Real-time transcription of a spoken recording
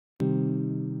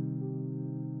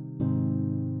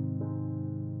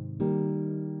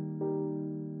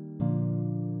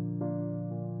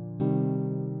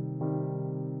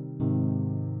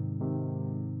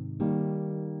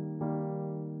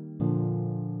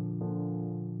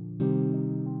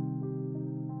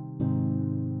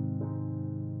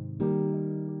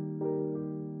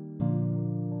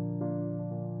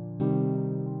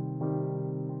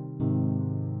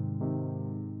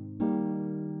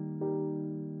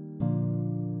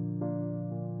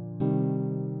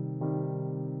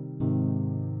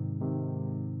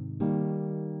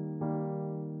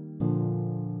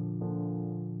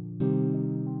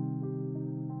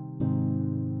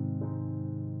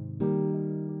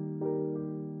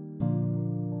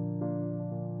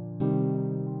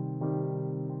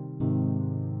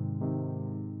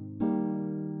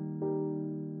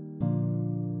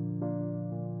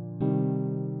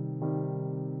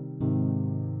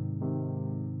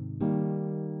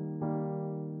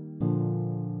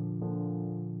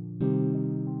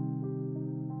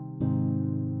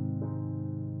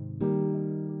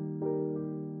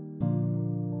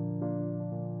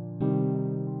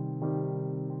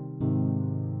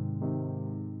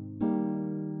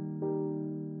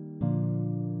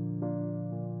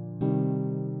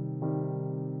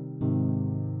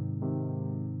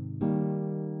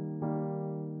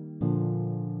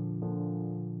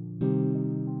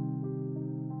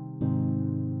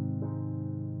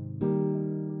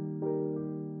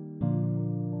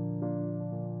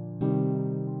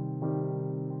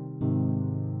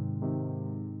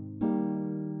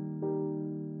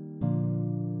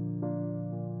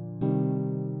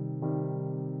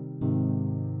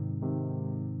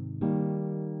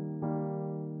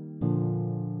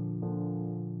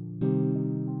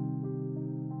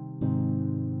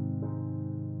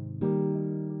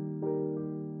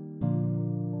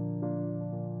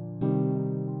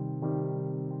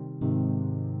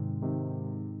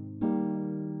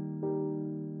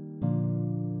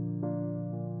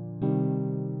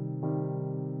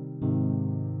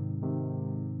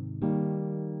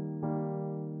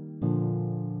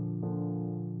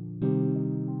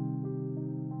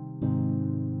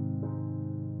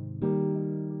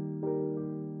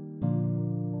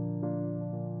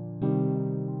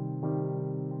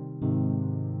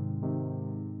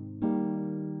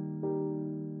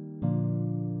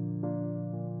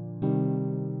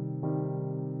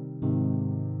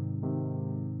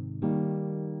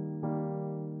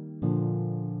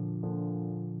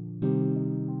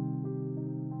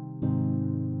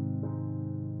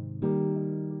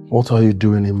What are you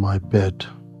doing in my bed?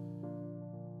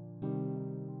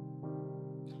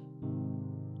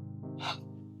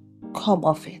 Come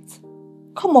off it.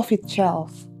 Come off it,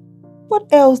 Charles. What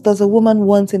else does a woman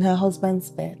want in her husband's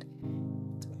bed?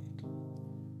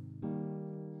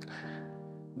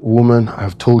 Woman,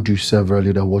 I've told you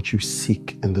severally that what you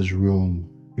seek in this room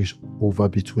is over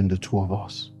between the two of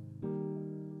us.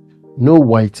 No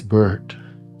white bird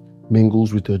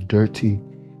mingles with a dirty,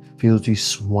 filthy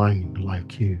swine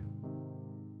like you.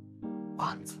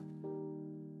 What?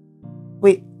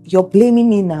 Wait, you're blaming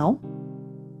me now?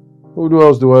 Who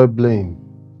else do I blame?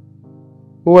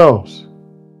 Who else?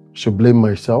 I should blame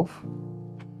myself?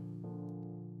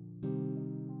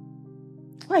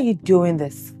 Why are you doing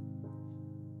this?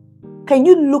 Can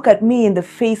you look at me in the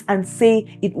face and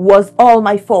say it was all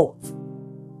my fault?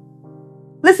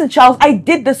 Listen, Charles, I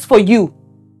did this for you.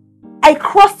 I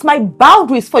crossed my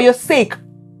boundaries for your sake.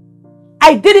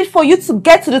 I did it for you to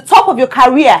get to the top of your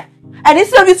career. And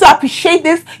instead of you to appreciate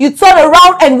this, you turn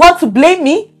around and want to blame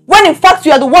me, when in fact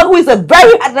you are the one who is a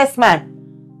very heartless man.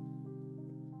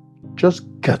 Just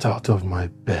get out of my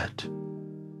bed.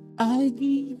 I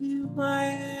give you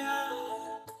my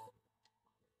heart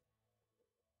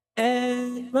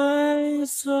and my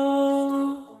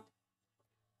soul.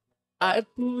 I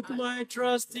put my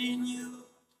trust in you.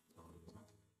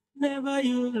 Never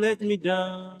you let me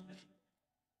down.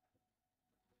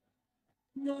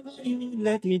 Never you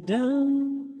let me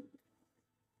down.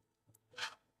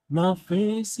 My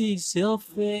face is your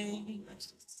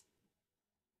face.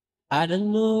 I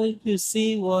don't know if you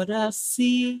see what I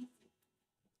see.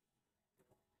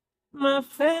 My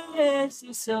face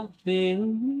is your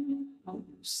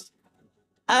face.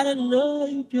 I don't know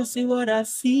if you see what I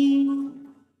see.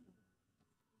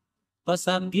 'Cause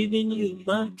I'm giving you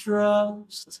my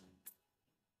trust.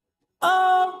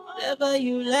 Oh, never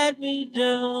you let me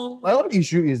down. My own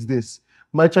issue is this.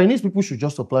 My Chinese people should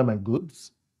just supply my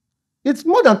goods. It's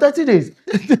more than 30 days.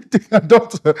 I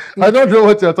don't know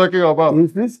what you're talking about.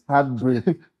 It's this heartbreak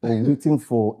of waiting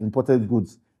for imported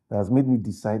goods that has made me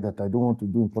decide that I don't want to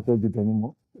do imported goods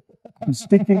anymore. I'm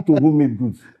sticking to homemade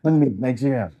goods, homemade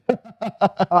Nigerian.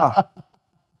 I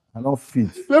don't fit.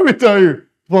 Let me tell you,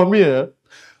 for me,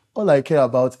 all I care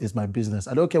about is my business.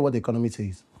 I don't care what the economy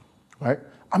says, right?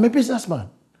 I'm a businessman.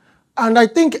 And I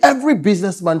think every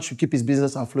businessman should keep his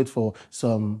business afloat for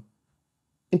some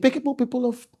impeccable people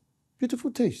of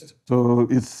beautiful taste. So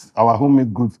it's our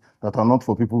homemade goods that are not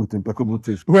for people with impeccable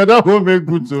taste. Whether homemade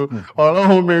goods or not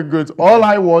homemade goods, all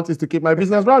I want is to keep my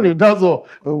business running. That's all.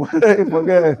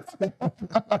 Forget.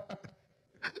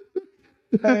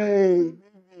 Hey.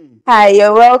 Hi,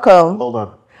 you're welcome. Hold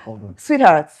on.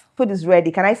 Sweetheart, food is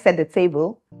ready. Can I set the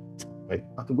table? Wait,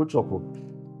 I have to go chop.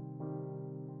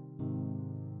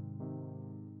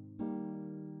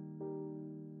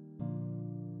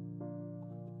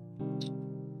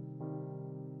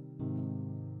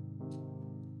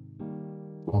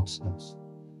 Nonsense.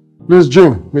 Please,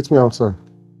 Jim, meet me outside.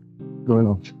 Going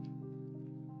on.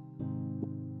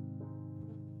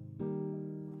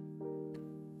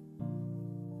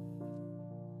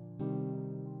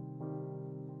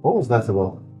 What was that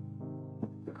about?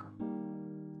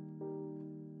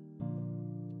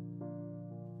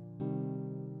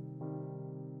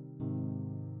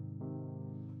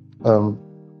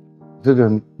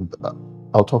 Vivian,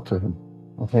 I'll talk to him,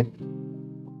 okay?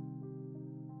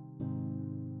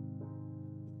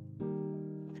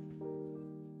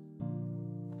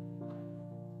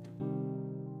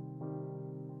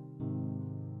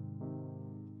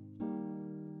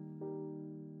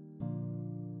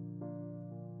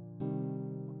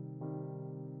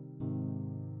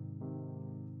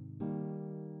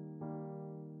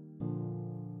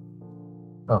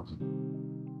 Oh.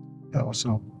 Yeah, what's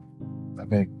up? I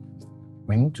beg.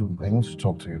 I need to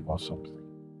talk to you about something.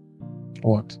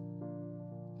 What?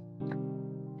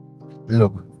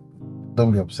 Look,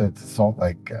 don't be upset. It's not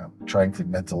like trying to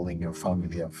meddle in your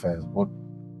family affairs, but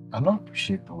I don't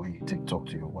appreciate the way you talk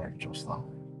to your wife just now.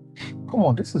 Come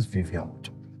on, this is Vivian we're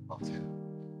talking about.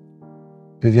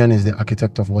 Vivian is the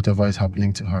architect of whatever is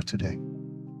happening to her today.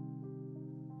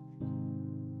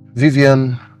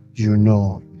 Vivian, you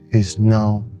know, is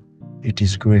now a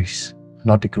disgrace,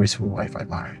 not the graceful wife I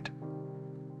married.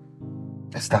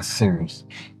 Is that serious?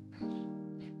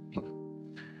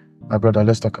 My brother,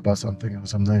 let's talk about something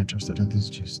else. I'm not interested in this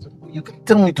gist. You can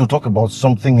tell me to talk about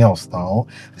something else now.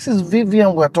 This is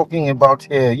Vivian we're talking about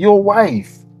here, your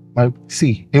wife.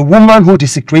 See, a woman who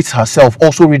desecrates herself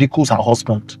also ridicules her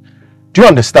husband. Do you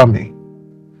understand me?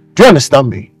 Do you understand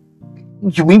me?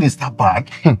 You mean it's that bad?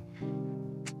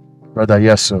 Brother,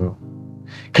 yes, sir.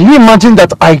 Can you imagine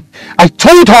that I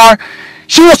told her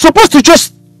She was supposed to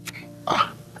just...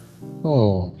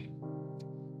 Oh.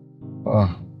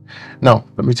 Now,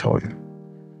 let me tell you.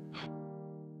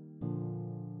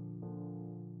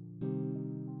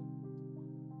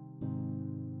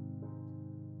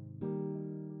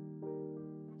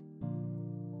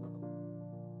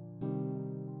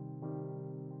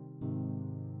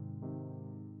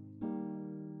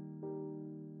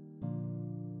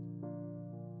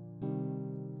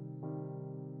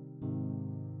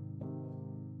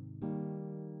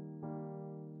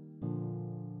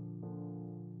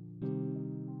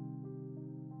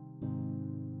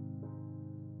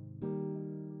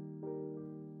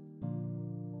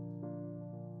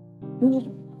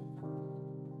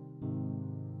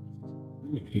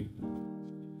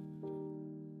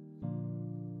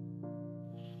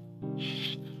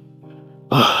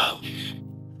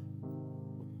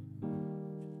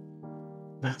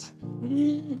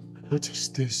 What is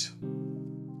this?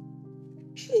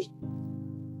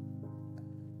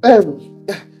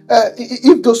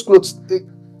 If those clothes,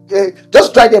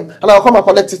 just dry them and I'll come and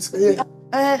collect it.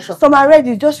 Some are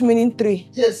ready, just meaning 3.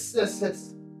 Yes.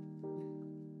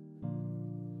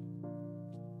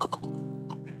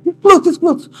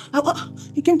 Clothes.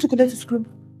 He came to collect his clothes.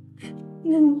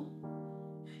 No.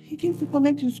 He came to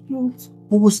collect his clothes.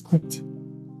 What was that?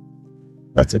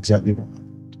 That's exactly what happened.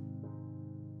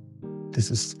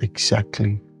 This is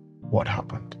exactly what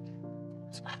happened.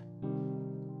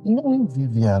 No,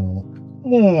 Vivian.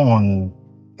 Come on.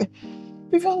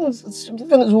 Vivian is a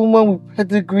woman with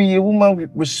pedigree, a woman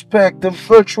with respect, a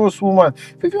virtuous woman.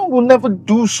 Vivian will never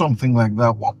do something like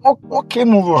that. What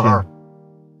came over her?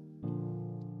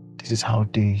 This is how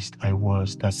dazed I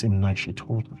was that same night she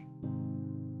told me.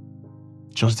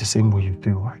 Just the same way you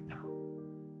feel right now.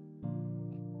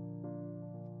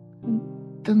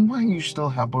 Then why are you still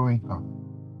harboring her?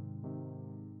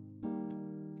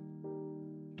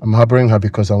 I'm harboring her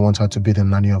because I want her to be the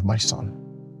nanny of my son.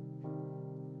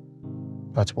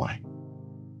 That's why.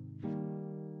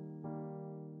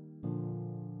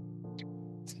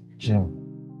 Jim,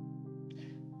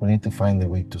 we need to find a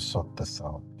way to sort this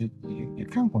out. You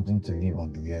can't continue to live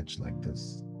on the edge like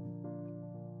this.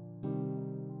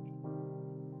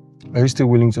 Are you still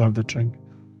willing to have the drink?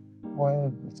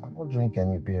 Well, I'm not drinking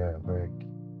any beer, Greg.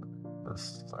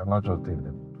 I'm not just doing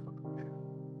it.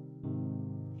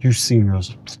 You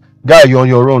serious? Guy, you're on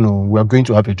your own. Oh. We are going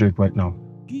to have a drink right now.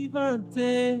 Give and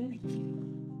take,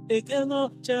 a game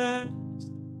of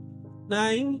chance. Now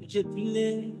you just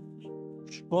play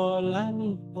for life.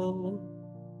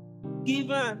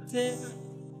 Give and take,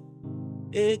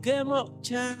 a game of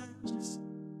chance.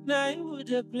 Now you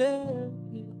just play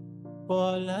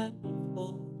for life.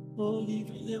 Only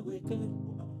the wicked.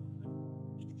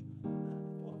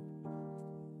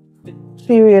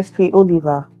 Seriously,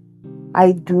 Oliver,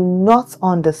 I do not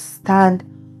understand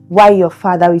why your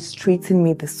father is treating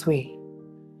me this way.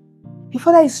 Your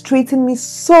father is treating me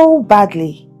so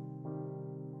badly.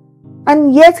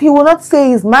 And yet he will not say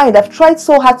his mind. I've tried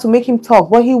so hard to make him talk,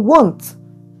 but he won't.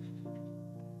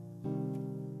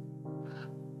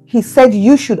 He said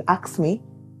you should ask me.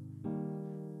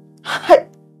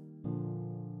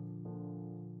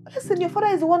 Listen, your father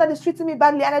is the one that is treating me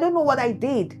badly and I don't know what I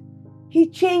did. He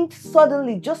changed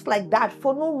suddenly, just like that,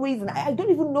 for no reason. I don't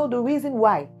even know the reason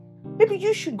why. Maybe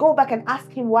you should go back and ask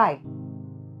him why.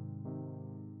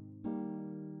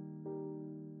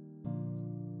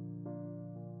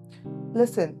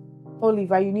 Listen,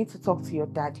 Oliver, you need to talk to your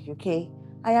daddy, okay?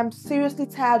 I am seriously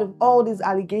tired of all these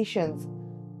allegations.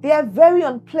 They are very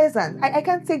unpleasant. I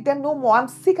can't take them no more. I'm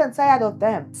sick and tired of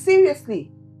them. Seriously.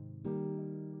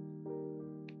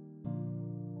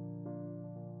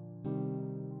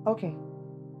 Okay.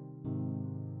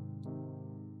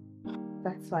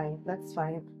 That's fine. It's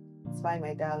fine,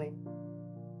 my darling.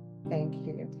 Thank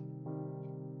you.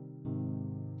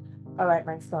 All right,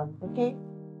 my son, okay?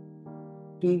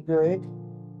 Be good.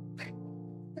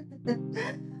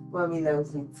 Mommy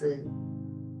loves you too.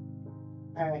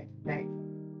 All right, thanks.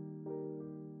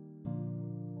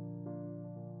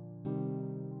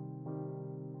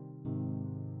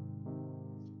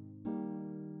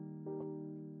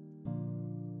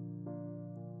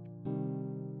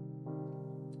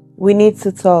 We need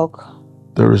to talk.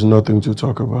 There is nothing to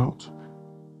talk about.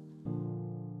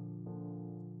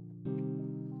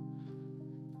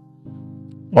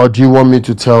 Or do you want me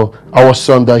to tell our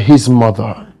son that his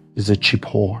mother is a cheap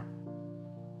whore?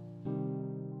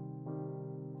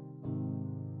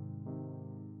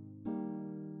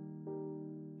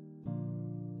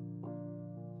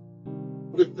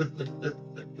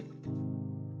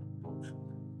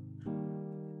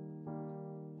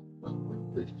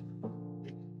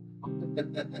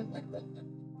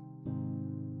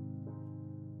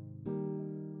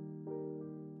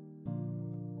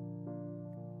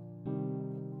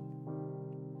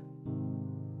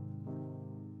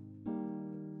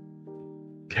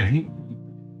 Okay.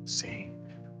 See.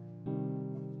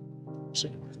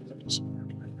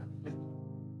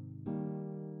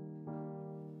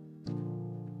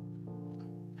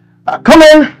 Come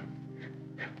in.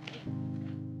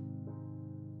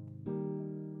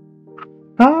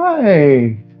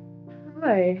 Hi.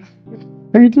 Hi.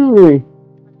 How you doing?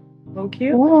 Thank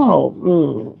you.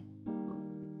 Wow.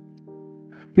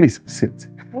 Please sit.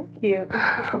 Thank you.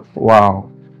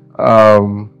 Wow.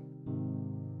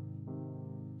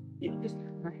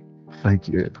 Thank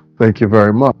you. Thank you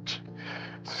very much.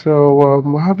 So,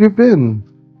 how have you been?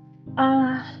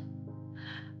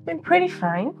 Been pretty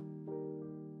fine.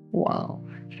 Wow.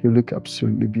 You look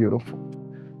absolutely beautiful.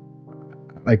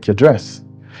 I like your dress.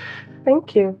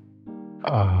 Thank you.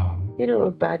 Um, You don't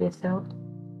look bad yourself.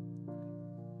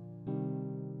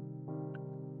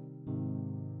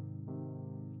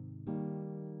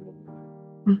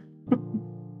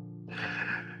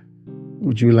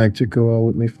 would you like to go out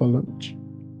with me for lunch?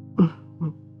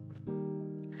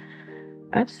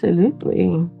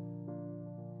 Absolutely.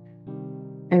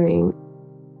 I mean,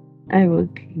 I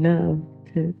would love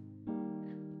to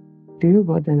do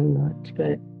more than lunch,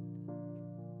 but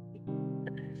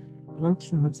lunch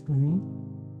sounds funny.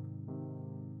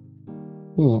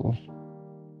 Hmm.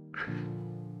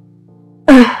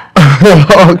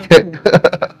 Okay.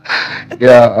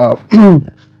 Yeah.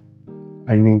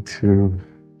 I need to.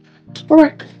 All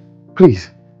right. Please.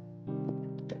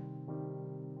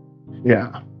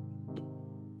 Yeah.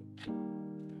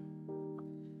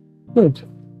 Good.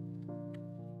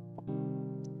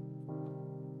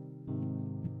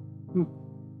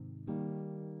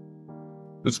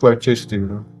 It's quite tasty, you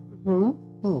know.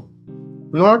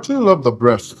 Mm-hmm. No, I actually love the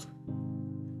breast.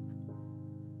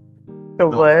 The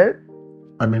what?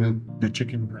 I mean, the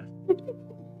chicken breast.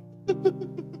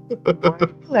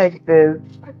 Like this.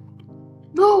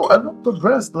 No, I love the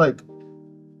breast. Like,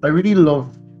 I really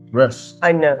love breast.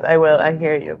 I know. I will. I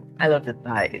hear you. I love the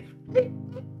thighs.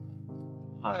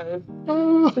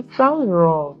 It sounds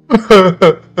wrong.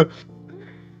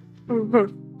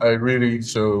 I really,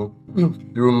 so, you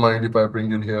don't mind if I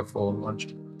bring you here for lunch?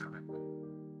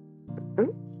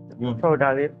 Oh,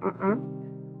 darling.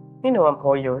 You know I'm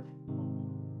all yours.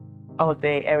 All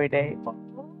day, every day.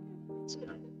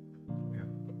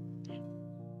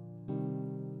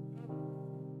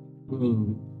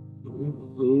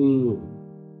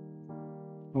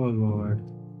 Oh, Lord.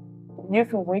 You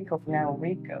can wake up now.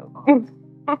 Wake up.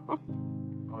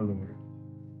 Oh, Lord.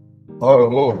 Oh,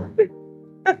 Lord.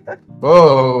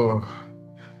 Oh.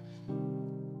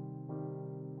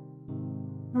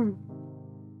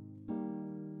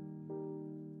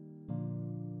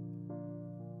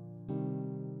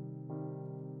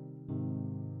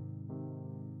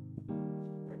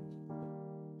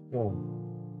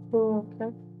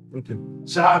 Okay. Okay.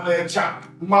 This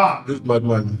bad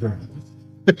man.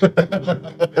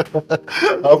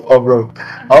 How far, bro?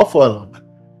 How far?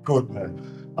 Good, man.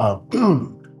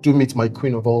 To meet my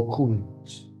queen of all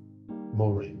queens,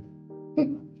 Maureen.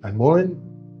 And Maureen,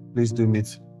 please do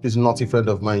meet this naughty friend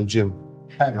of mine, Jim.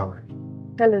 Hi,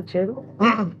 Maureen. Hello, Jim.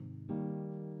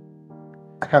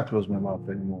 I can't close my mouth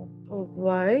anymore Oh,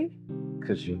 why?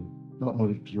 because you're not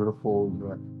only beautiful,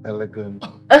 you're elegant.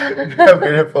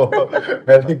 Beautiful,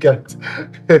 elegant.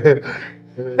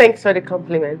 Thanks for the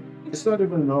compliment. It's not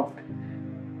even enough.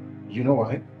 You know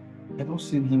why? I don't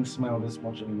see him smile this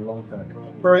much in a long time.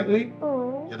 Apparently,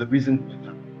 Oh. you're the reason.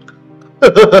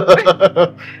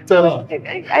 Tell her.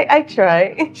 I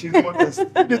try. She's modest.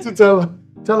 You need to tell her.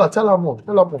 Tell her more.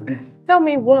 Tell her more. Tell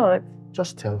me what?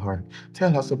 Just tell her.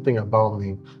 Tell her something about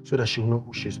me so that she'll know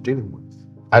who she's dealing with.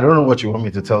 I don't know what you want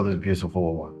me to tell this beautiful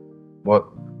woman, but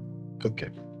Okay.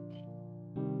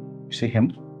 you see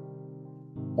him?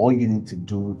 All you need to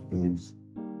do is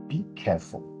be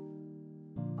careful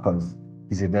because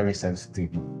he's a very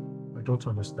sensitive man. I don't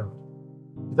understand.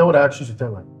 Is that what I asked you to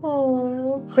tell her?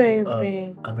 Oh,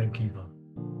 baby. I'm a giver.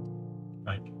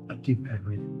 I give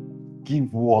everything.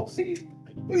 Give what?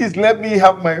 Please let me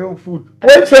have my own food.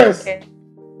 Waitress! Okay.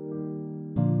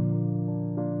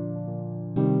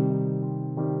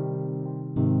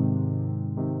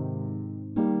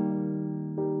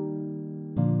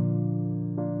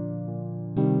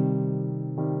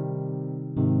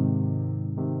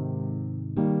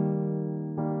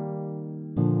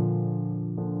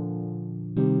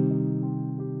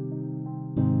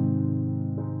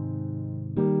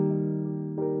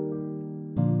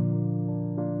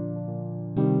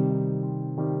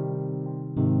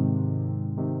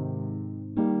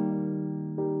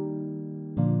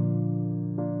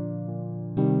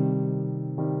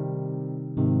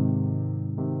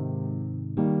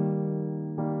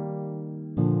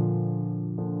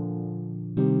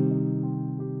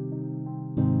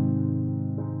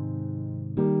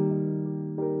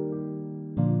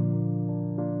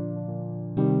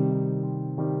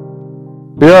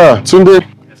 Yeah, Tunde,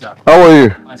 how are you?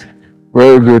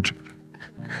 Very good.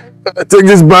 Take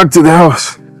this back to the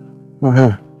house.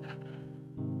 Uh-huh.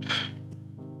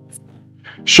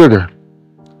 Sugar,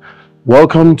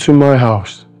 welcome to my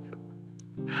house.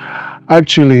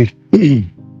 Actually, this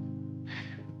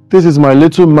is my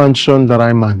little mansion that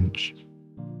I manage.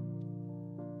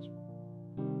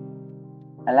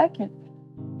 I like it.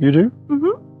 You do?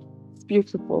 It's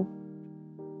beautiful.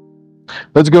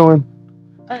 Let's go in.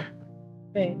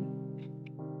 Babe,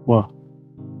 What?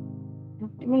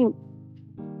 I mean,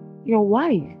 your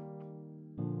wife.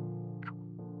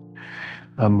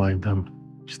 I mind them.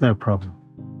 It's not a problem.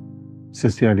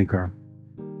 Sincerely, girl.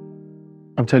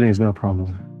 I'm telling you, it's not a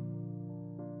problem.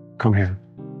 Come here.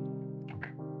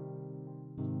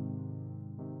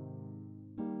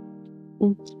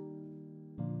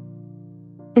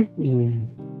 Mm.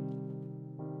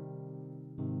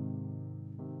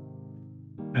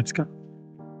 Let's go.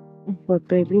 But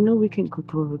babe, you know we can go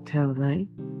to a hotel, right?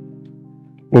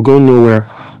 We're going nowhere.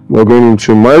 We're going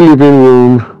into my living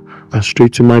room and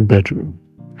straight to my bedroom.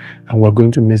 And we're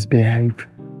going to misbehave.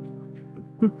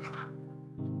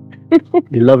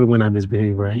 You love it when I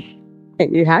misbehave, right?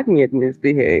 And you had me at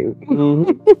misbehave.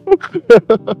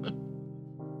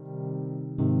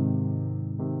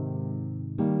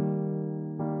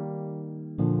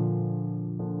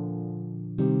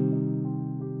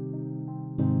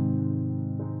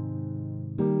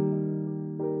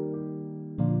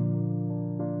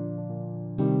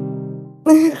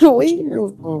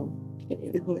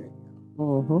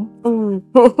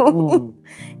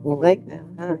 Like that,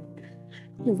 huh?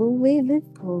 The way this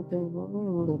goes,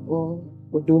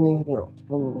 We're doing it well.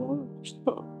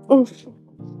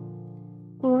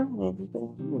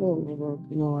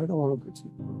 No, I don't want to go to.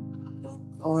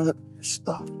 I want to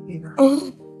stop here.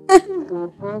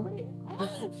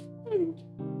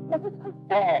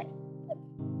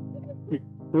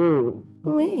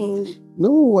 Wait.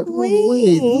 No, I don't want to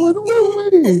wait. No, I don't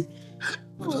want to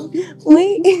wait.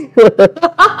 Wait.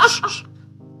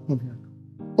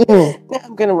 Now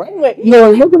I'm gonna run away.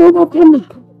 No, I'm not going to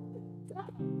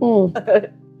go.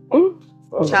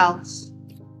 Charles.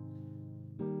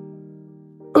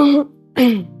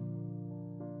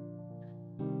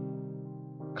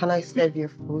 Can I serve your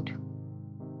food?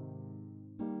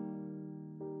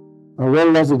 And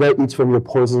when last did I eat from your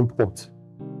poison pot?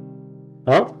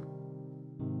 Huh?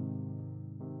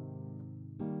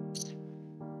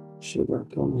 Sugar,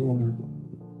 come here.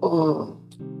 Oh.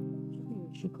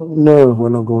 No, we're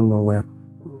not going nowhere.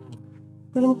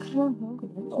 But I'm kind of hungry.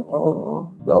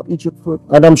 Oh, I'll eat your food.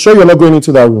 And I'm sure you're not going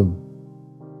into that room.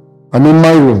 I'm in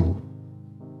my room.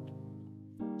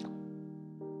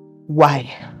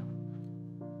 Why?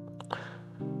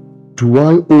 Do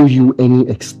I owe you any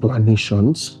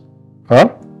explanations? Huh?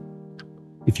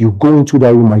 If you go into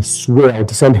that room, I swear I'll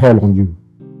descend hell on you.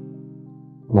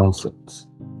 Nonsense.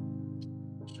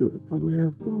 Sure,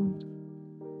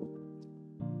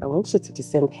 I want you to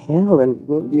descend hell and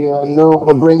yeah, no,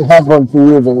 I'll bring heaven to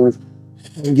you, baby.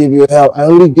 I give you hell. I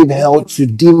only give hell to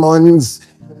demons.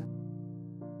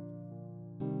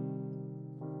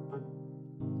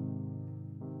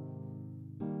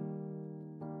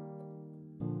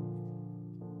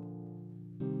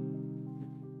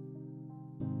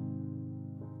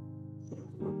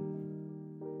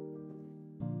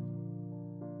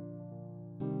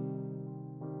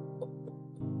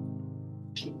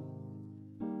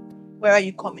 Where are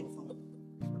you coming from?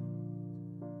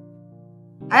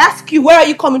 I ask you, where are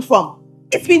you coming from?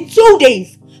 It's been 2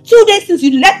 days. 2 days since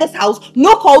you left this house.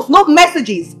 No calls, no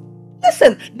messages.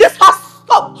 Listen, this has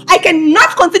stopped. I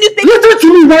cannot continue thinking. Listen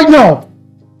to me right now.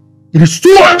 It is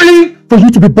too early for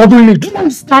you to be bothering me. Do you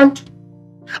understand?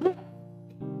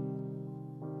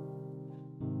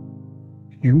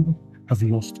 You have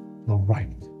lost the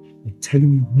right of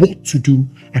telling me what to do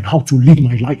and how to live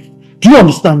my life. Do you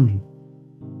understand me?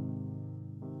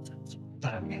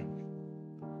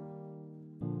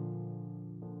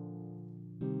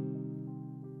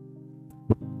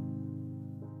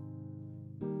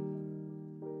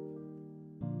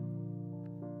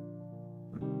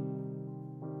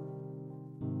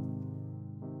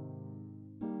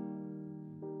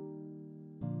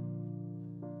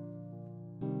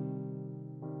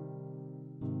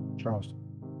 Charles.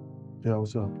 Yeah,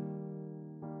 what's up?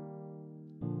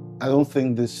 I don't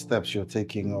think these steps you're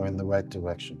taking are in the right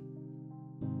direction.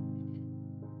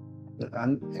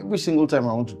 And every single time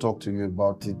I want to talk to you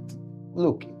about it,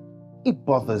 look, it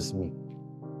bothers me.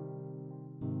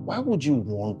 Why would you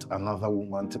want another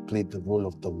woman to play the role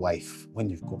of the wife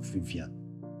when you've got Vivian?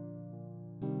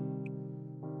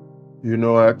 You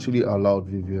know, I actually allowed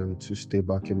Vivian to stay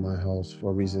back in my house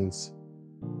for reasons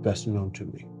best known to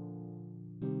me.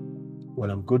 When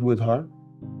I'm good with her,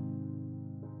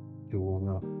 you will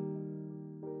know.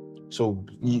 So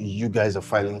you guys are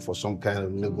filing for some kind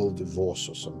of legal divorce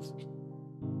or something?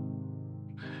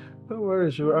 Don't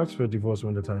worry, she'll ask for a divorce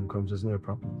when the time comes. It's no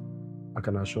problem. I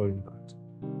can assure you that.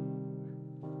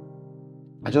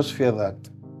 I just feel that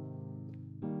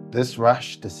this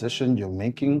rash decision you're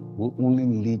making will only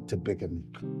lead to bigamy.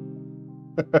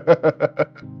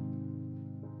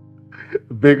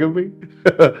 Bigamy?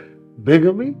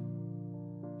 Bigamy?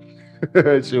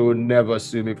 She will never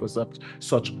sue me for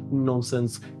such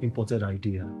nonsense imported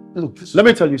idea. Look, let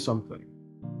me tell you something.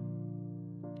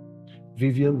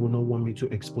 Vivian will not want me to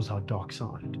expose her dark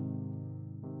side.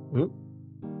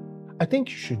 I think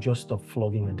you should just stop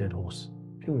flogging a dead horse.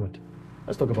 Period.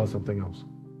 Let's talk about something else.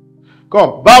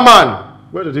 Come, barman!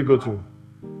 Where did he go to?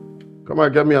 Come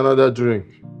on, get me another drink.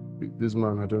 This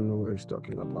man, I don't know what he's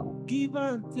talking about. Give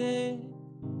and take,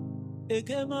 a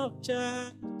game of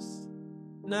chance.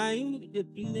 Now you the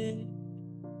play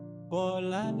for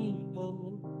life.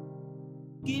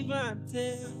 Give and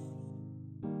take,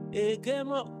 a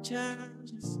game of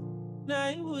chance. Now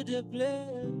you the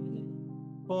play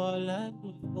for life.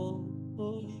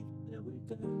 The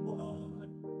wicked one.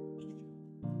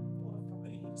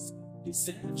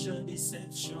 Deception,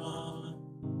 deception.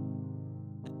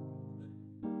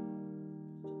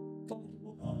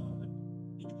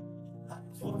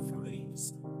 For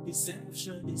praise,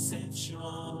 deception,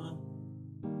 deception.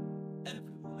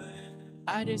 Everywhere.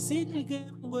 I dey see the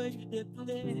game where you dey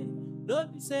play.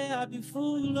 Don't be say I be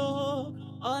fool, no.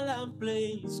 All I'm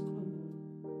playing is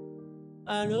cool.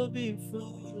 I don't be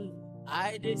fool.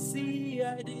 I dey see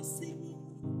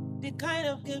the kind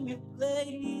of game you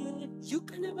play. You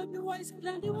can never be wiser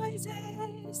than the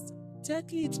wisest.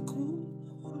 Take it cool.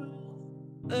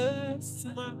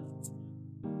 Smart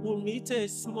will meet a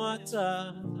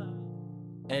smarter,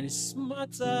 and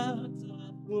smarter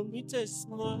will meet a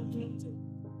smarter.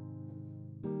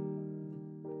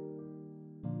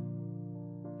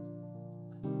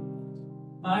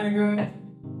 My girl,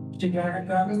 she got a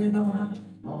government on,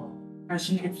 and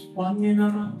she keeps wanting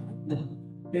on.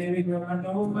 Baby girl, I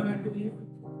know what I do.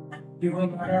 You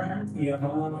ain't gotta be a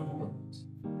mom,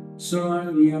 so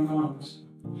I'll be a mom.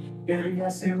 Baby, I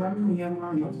say run me a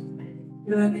mom.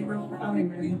 You let me run, I'll be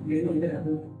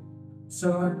really.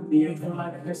 So I'll be a mom.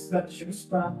 I special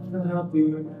spot to help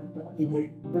you.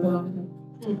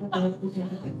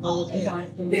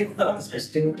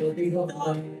 Still to be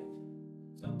alive.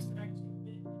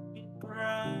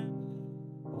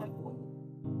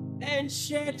 And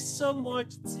shed so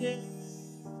much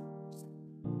tears,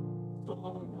 so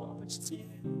much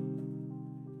tears,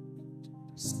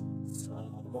 so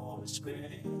much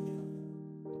pain.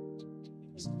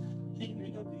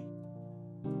 Leaving a bit,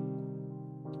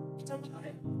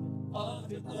 all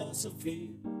because of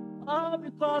you, all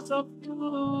because of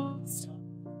you. So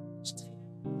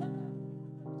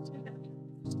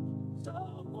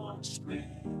much pain.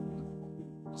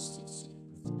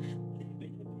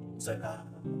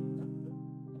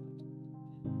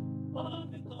 All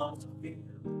because of you.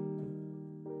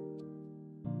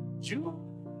 You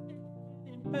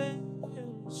in pain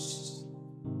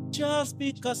just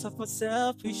because of a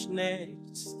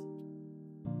selfishness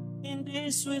in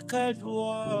this wicked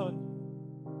world,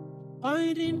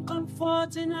 finding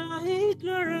comfort in our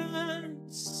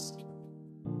ignorance,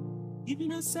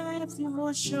 giving ourselves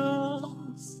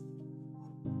emotions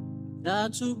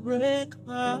that will break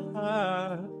our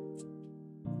heart.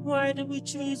 Why do we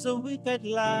choose a wicked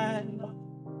life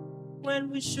when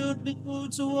we should be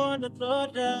good to one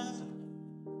another?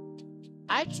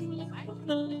 I truly want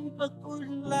to live a good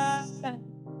life,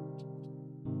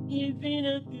 living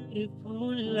a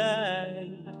beautiful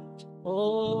life.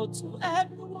 Oh, to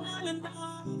everyone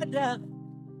another,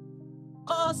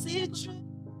 cause it's true.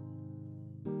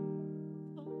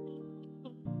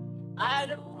 I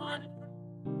don't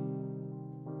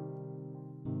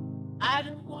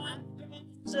want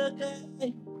things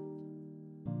again.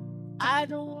 I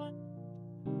don't want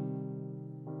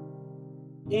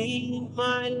in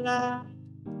my life.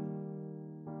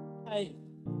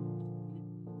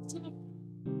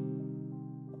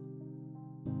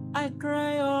 I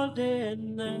cry all day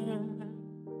and night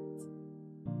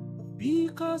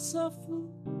because of you.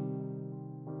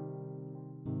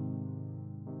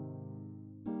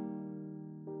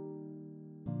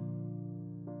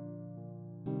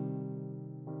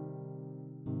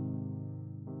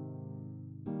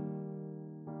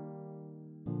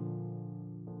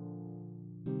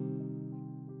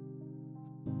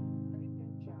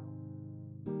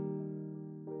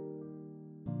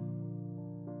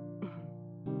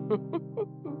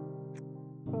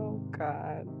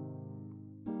 God.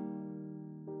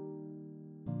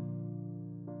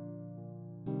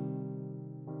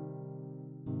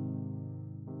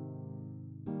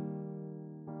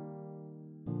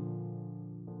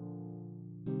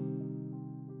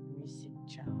 Missing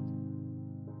child.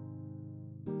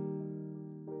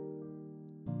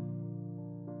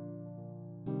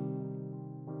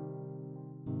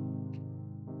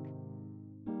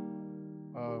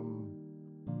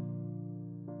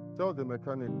 Tell the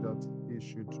mechanic that he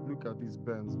should look at these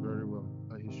bends very well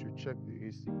and he should check the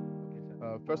AC.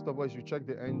 First of all, he should check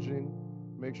the engine,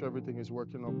 make sure everything is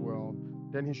working up well.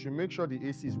 Then he should make sure the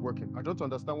AC is working. I don't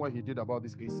understand what he did about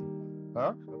this AC.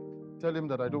 Huh? Tell him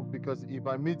that I don't, because if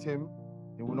I meet him,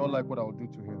 he will not like what I'll do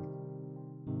to him.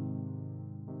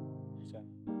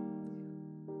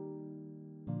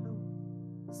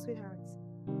 Sweetheart,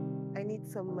 I need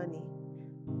some money.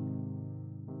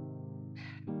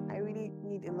 I really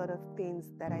need a lot of things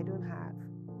that I don't have.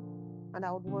 And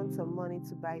I would want some money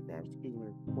to buy them. Excuse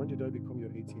me, when did I become your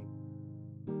 18?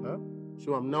 Huh?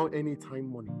 So I'm now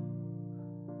anytime money.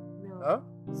 No, Huh?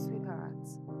 sweetheart,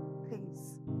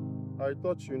 please. I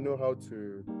thought you know how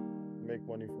to make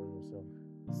money for yourself.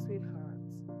 Sweetheart.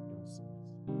 Nonsense.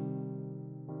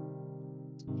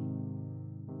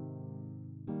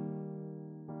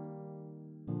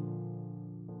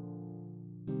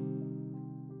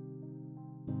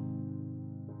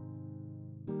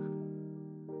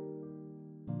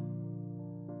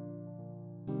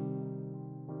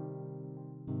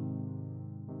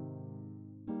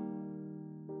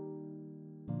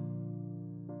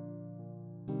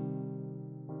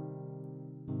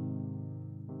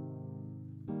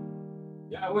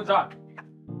 Yeah, what's up?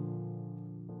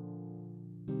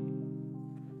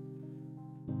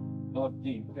 Oh,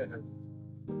 gee,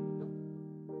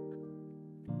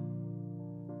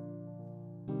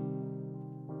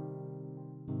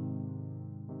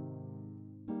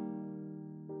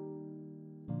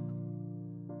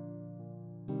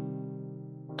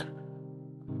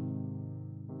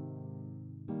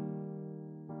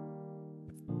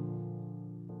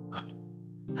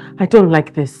 I don't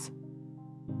like this.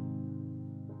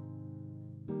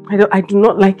 I do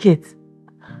not like it.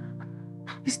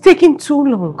 It's taking too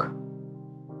long.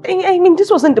 I mean,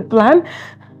 this wasn't the plan.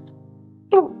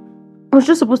 I was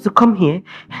just supposed to come here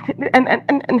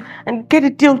and get a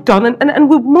deal done and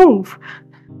we'll move.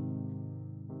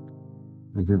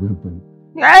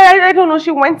 I don't know,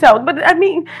 she went out, but I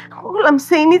mean, all I'm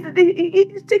saying is that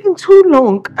it's taking too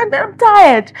long and I'm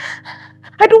tired.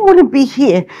 I don't want to be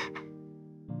here.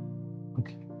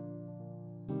 Okay.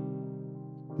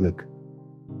 Look,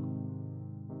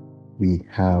 we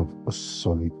have a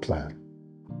solid plan.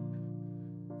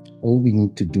 All we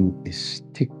need to do is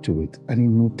stick to it, and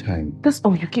in no time. That's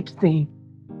all you keep saying.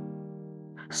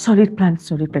 Solid plan,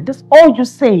 solid plan. That's all you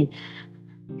say.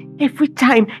 Every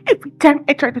time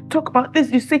I try to talk about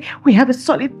this, you say we have a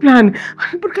solid plan.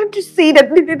 But can't you see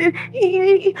that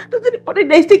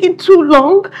it's taking too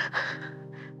long?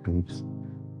 Babes,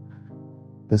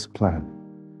 this plan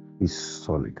is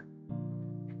solid.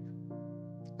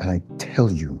 And I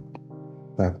tell you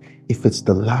that if it's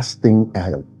the last thing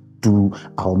I'll do,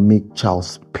 I'll make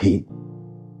Charles pay.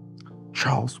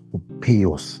 Charles will pay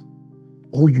us.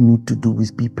 All you need to do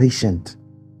is be patient.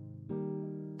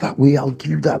 That way I'll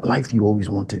give you that life you always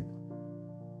wanted.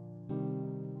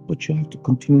 But you have to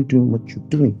continue doing what you're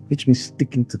doing, which means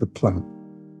sticking to the plan.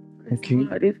 Okay?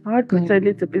 It's hard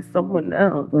pretending to be someone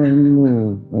else. I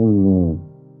know.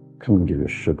 Come and give your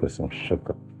sugar some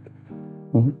sugar.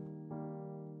 Hmm?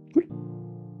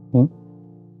 Hmm?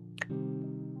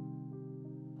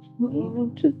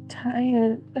 I'm just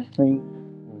tired.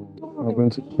 I'm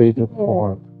going to play the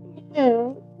part.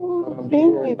 Yeah. I'm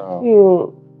Being here with now.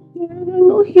 you. Yeah, I'm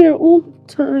not here all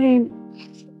the time.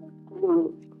 I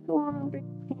don't want to be here.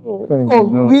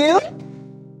 Oh, really?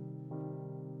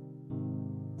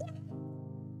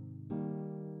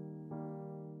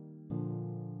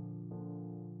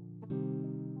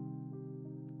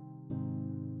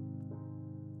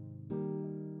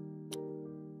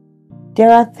 There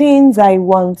are things I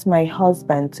want my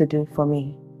husband to do for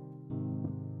me,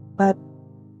 but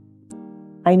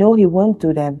I know he won't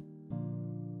do them.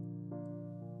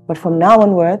 But from now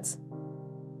onwards,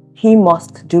 he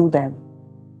must do them.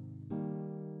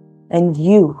 And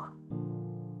you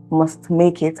must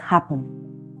make it happen,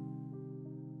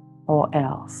 or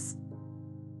else.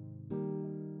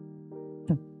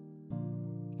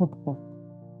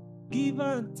 Give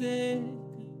and take,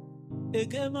 a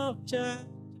game of chance.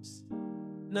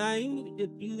 Now you the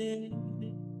play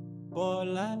for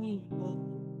life.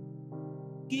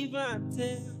 Give and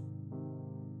take,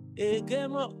 a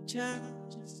game of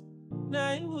chance.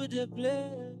 Now you would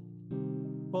play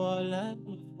for life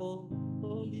before.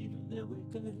 Living the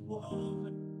wicked world.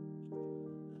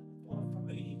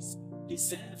 Praise,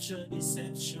 deception,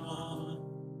 deception.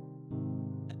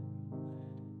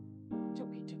 What do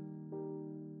we do?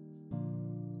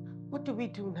 What do we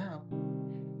do now?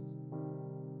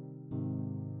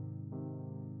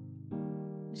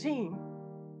 Jean,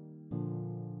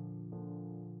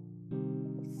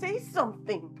 say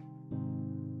something.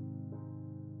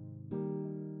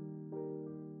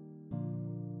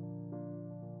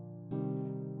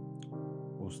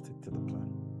 We'll stick to the plan.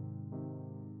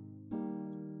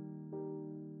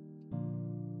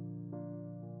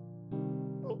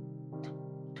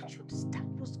 Don't you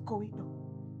understand what's going on?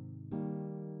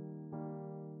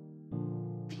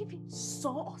 Vivian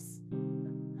saw us.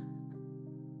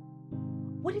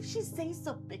 What if she says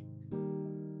something?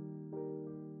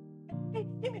 Hey,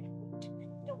 you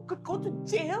could go to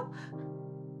jail.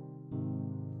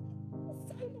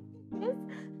 Yes.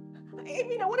 I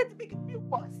mean, I wanted to make a few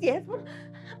bucks, yes,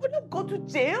 but not go to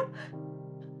jail.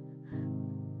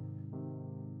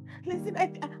 Listen,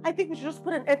 I think we should just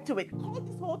put an end to it. Call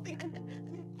this whole thing and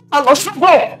I'll not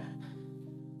go.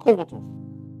 Call what off?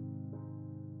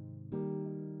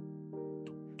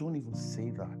 Don't even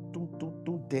say that.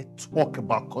 Don't dare talk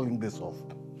about calling this off.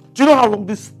 Do you know how long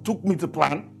this took me to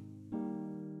plan?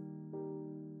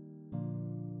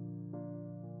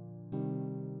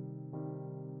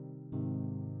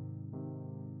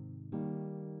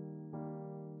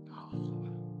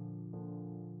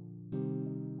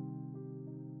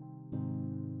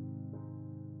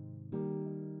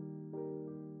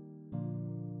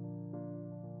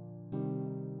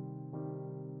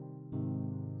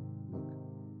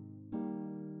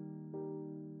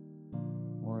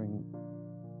 Maureen,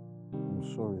 I'm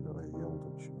sorry that I yelled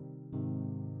at you.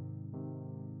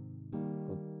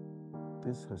 But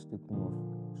this has taken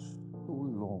us so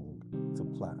long to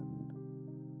plan.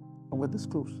 And we're this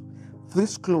close.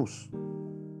 This close.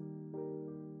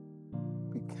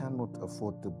 We cannot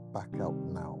afford to back out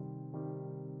now.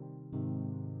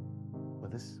 We're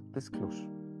this close.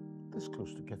 This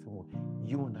close to getting what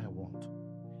you and I want.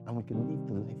 And we can live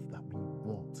the life that we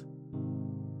want.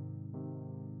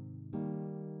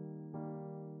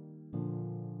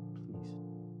 Please,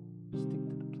 stick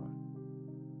to the plan.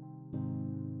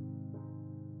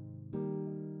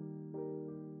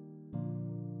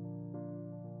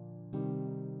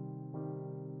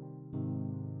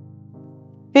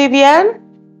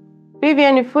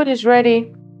 Vivian, your food is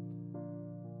ready.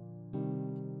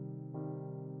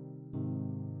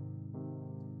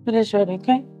 Food is ready,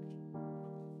 okay?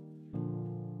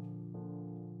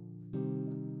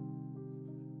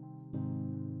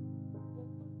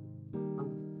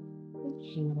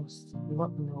 She must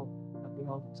not know that we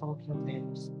are talking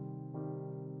names.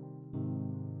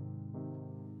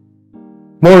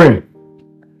 Maureen!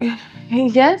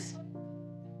 Yes?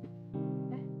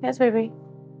 Yes, baby.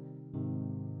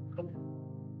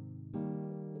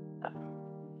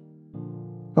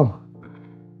 Oh.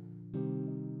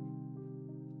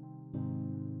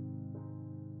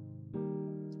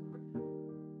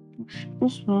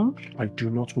 What's wrong? I do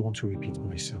not want to repeat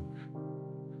myself.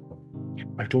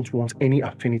 I don't want any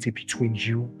affinity between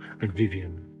you and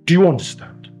Vivian. Do you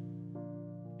understand?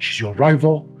 She's your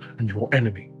rival and your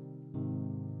enemy.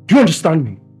 Do you understand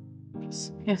me?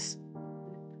 Yes. Yes.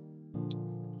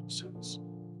 Nonsense.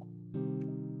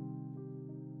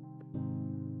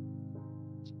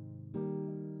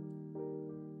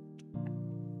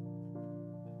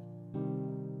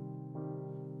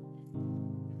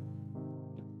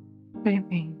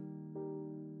 Baby.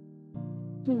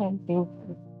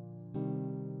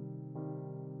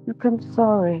 Look, I'm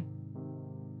sorry.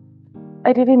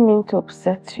 I didn't mean to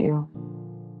upset you.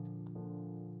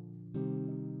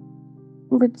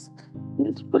 But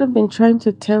that's what I've been trying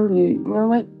to tell you. You know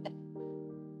what?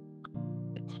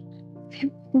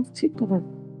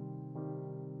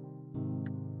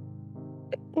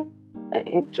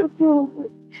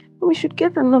 We should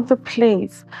get another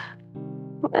place.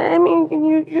 I mean,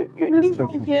 you leave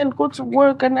me here and go to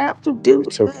work, and I have to deal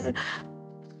with it.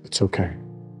 It's okay.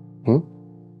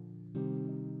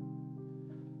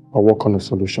 I'll work on a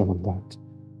solution on that.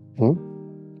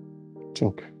 It's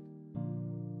okay.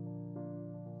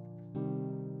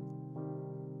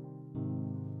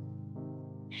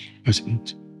 Let's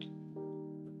eat.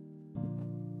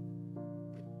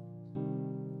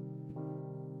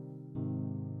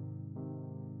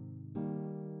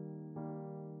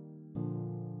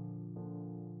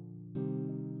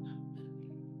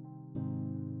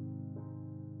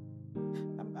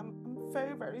 I'm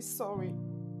very, very sorry.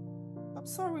 I'm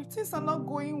sorry. Things are not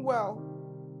going well.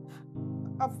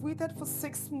 I've waited for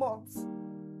 6 months.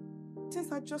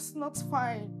 Things are just not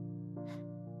fine.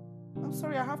 I'm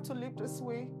sorry I have to live this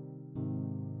way.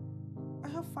 I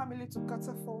have family to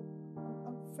cater for.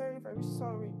 I'm very, very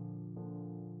sorry.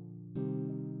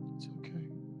 It's okay.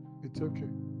 It's okay.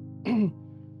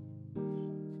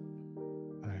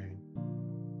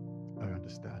 I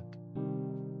understand.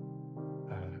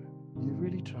 You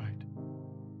really tried.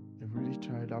 You really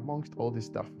tried. Amongst all the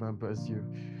staff members, you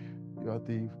are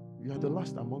the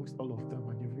last amongst all of them,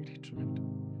 and you really tried.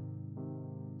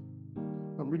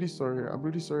 I'm really sorry. I'm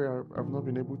really sorry. I've not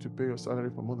been able to pay your salary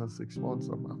for more than 6 months.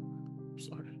 I'm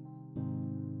sorry.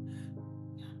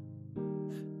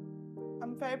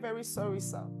 I'm very, very sorry,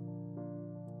 sir.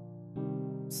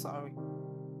 Sorry.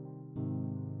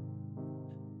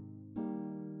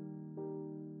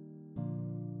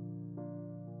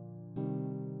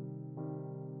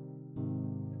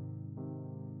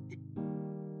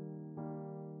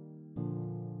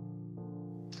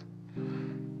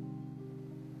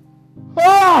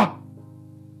 Ah!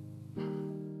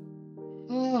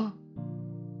 Ah!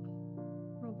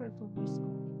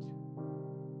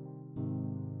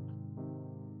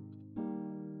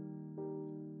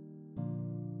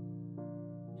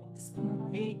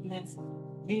 Weakness,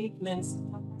 weakness,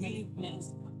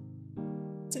 weakness.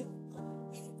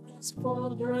 Weakness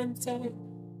for granted.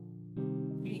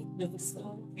 Weakness,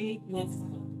 weakness,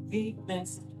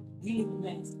 weakness,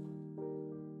 weakness.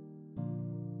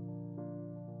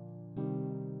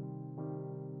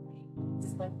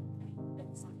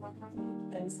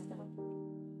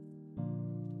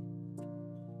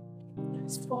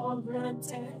 Weakness for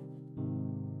granted.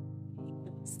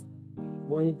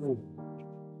 Where you going?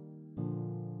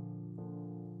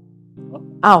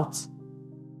 Out.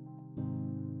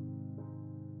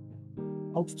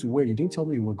 Out to where? You didn't tell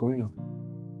me you were going out.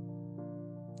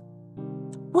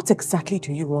 What exactly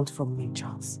do you want from me,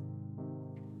 Charles?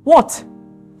 What?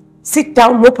 Sit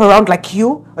down, mope around like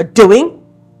you are doing?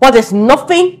 While there's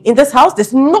nothing in this house,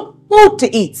 there's no food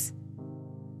to eat.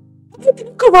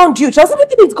 Look around you, Charles.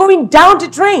 Everything is going down the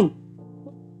drain.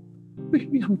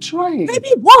 Baby, I'm trying.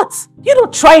 Baby, what? You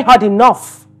don't try hard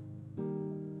enough.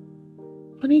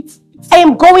 Honey, I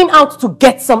am going out to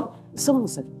get some...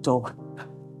 Someone's at the door.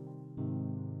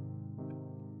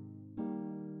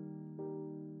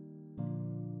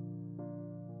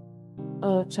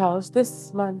 Charles,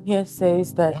 this man here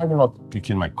says that... Why are you not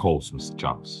picking my calls, Mr.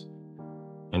 Charles?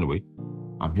 Anyway,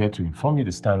 I'm here to inform you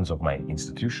the stance of my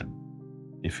institution.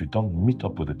 If you don't meet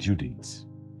up with the due dates,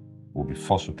 we'll be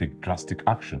forced to take drastic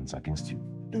actions against you.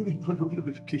 No,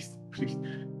 please.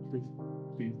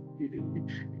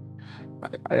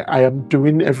 I am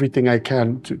doing everything I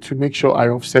can to make sure I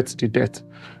offset the debt.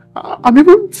 I'm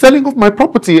even selling off my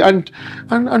property and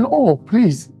all.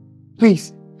 Please.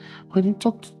 When you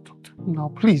talk to me now,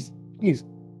 please.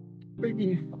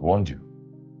 Baby. I warned you.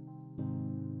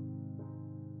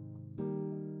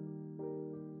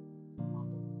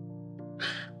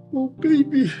 Oh,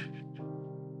 baby.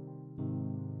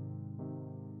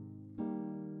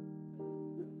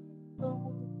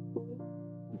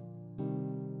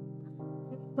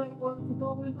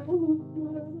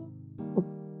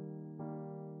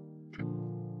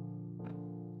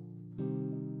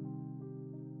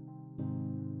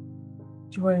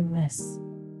 You are a mess.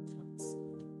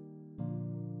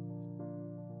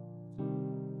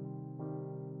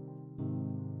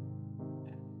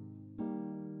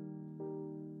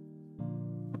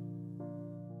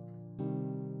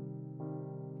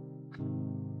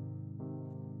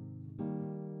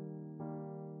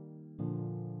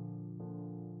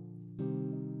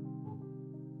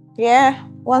 Yeah,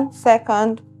 1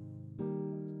 second.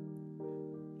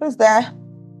 Who's there?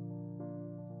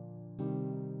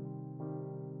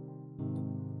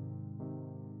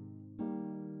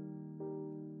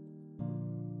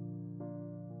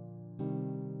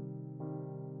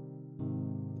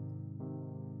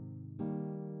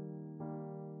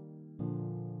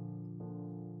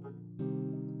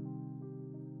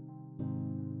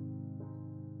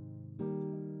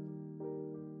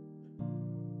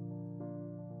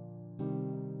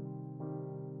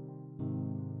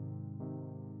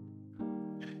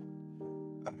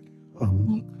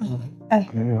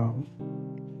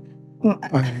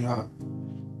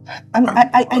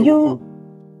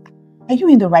 Are you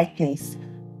in the right place?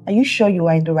 Are you sure you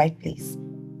are in the right place?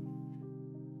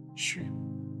 Sure.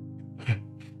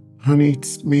 Honey,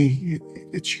 it's me.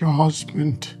 It's your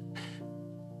husband.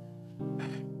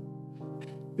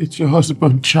 It's your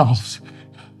husband, Charles.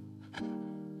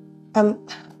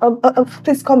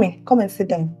 Please come in. Come and sit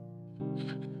down.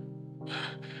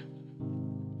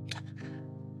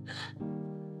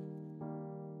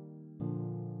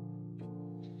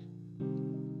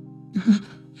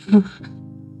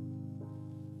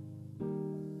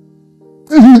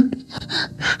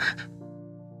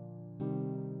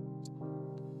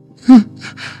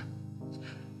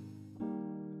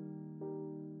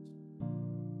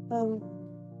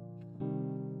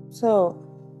 So,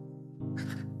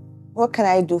 what can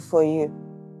I do for you?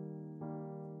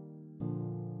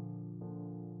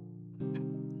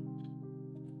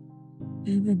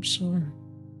 Baby, I'm sorry.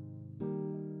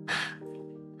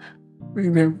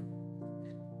 Baby,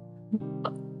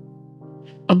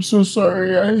 I'm so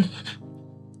sorry.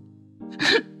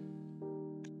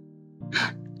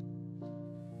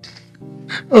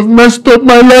 I've messed up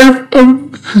my life.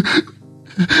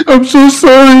 I'm so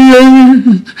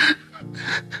sorry.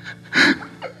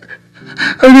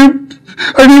 I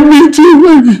didn't mean to.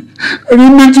 I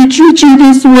didn't mean to treat you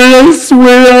this way. I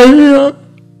swear.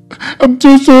 I'm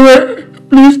so sorry.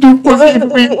 Please do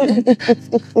forgive me.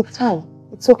 It's fine.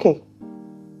 It's okay.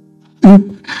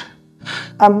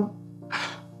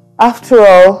 After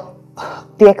all,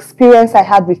 the experience I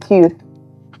had with you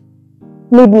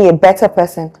made me a better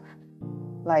person.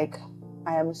 Like,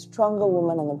 I am a stronger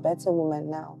woman and a better woman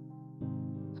now.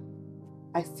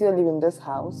 I still live in this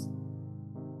house.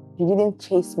 You didn't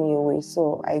chase me away,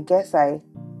 so I guess I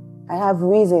have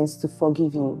reasons to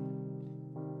forgive you.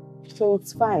 So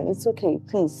it's fine. It's okay.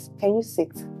 Please, can you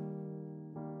sit?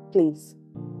 Please.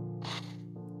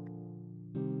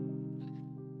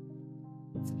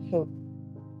 It's okay.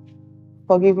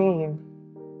 Forgiving you.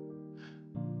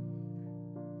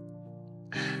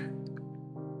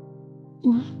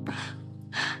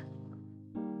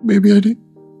 Maybe I did.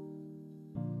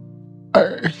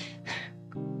 I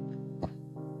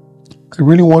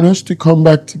really want us to come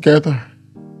back together.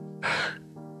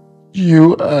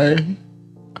 You,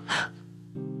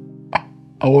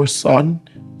 our son.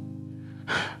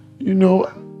 You know,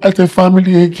 as a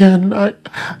family again. I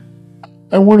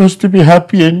want us to be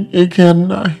happy and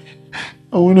again. I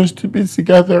want us to be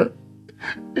together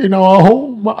in our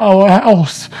home, our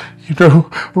house. You know,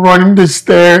 running the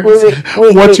stairs,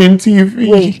 watching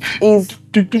TV,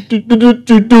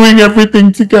 doing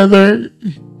everything together.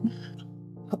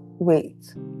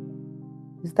 Wait.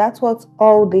 Is that what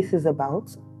all this is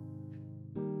about?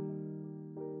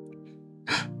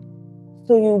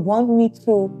 So you want me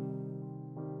to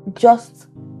just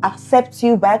accept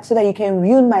you back so that you can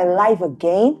ruin my life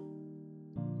again?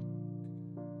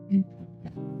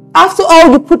 After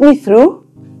all you put me through?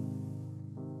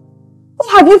 What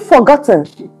have you forgotten?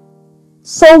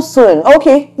 So soon.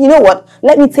 Okay, you know what?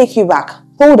 Let me take you back.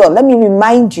 Hold on, let me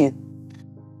remind you.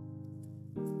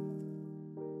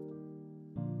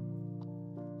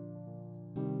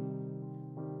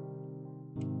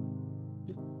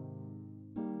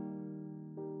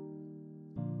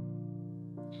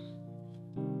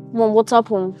 Mom, what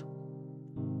happened?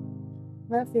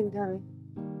 Nothing, darling.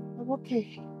 I'm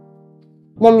okay.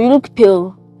 Mom, you look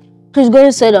pale. Please go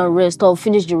inside and rest. I'll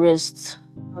finish the rest.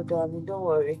 Oh, darling, don't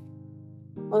worry.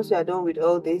 Once you are done with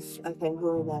all this, I can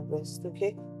go in and rest,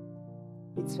 okay?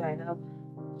 It's fine now.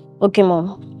 Okay,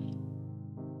 Mom.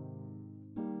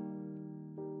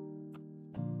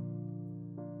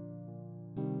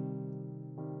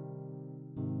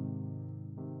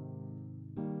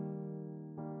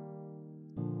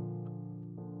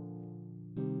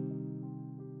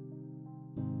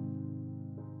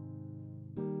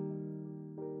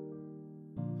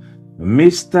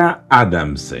 Mr.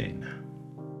 Adamson,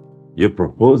 your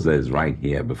proposal is right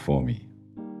here before me.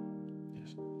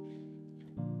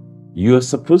 You are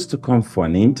supposed to come for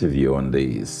an interview on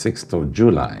the 6th of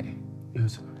July.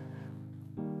 Yes, sir.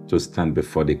 To stand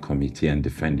before the committee and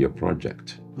defend your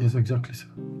project. Yes, exactly, sir.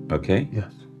 Okay?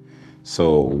 Yes.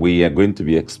 So we are going to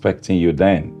be expecting you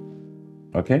then.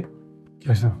 Okay?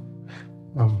 Yes, sir.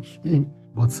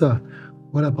 But sir,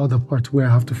 what about the part where I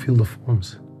have to fill the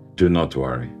forms? Do not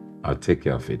worry. I'll take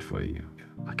care of it for you.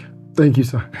 Okay. Thank you,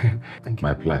 sir. Thank you.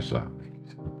 My pleasure.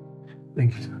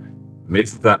 Thank you, sir.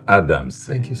 Mr. Adams.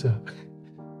 Thank you, sir.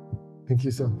 Thank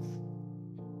you, sir.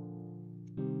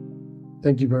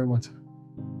 Thank you very much, sir.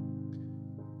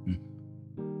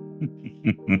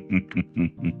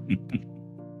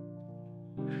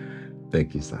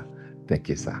 Thank you, sir. Thank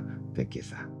you, sir. Thank you,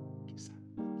 sir.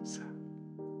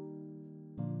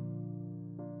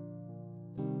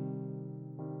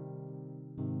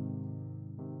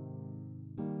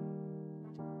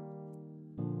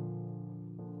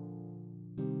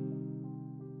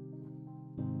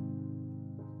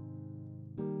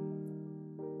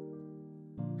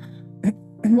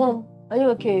 Mom, are you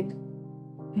okay?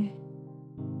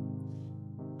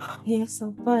 Yes,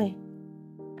 I'm fine.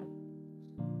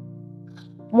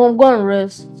 Mom, go and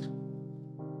rest.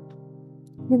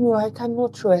 You know, I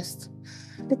cannot rest.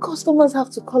 The customers have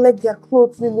to collect their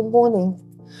clothes in the morning.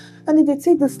 And if they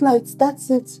take the slides, that's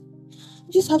it.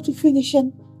 You just have to finish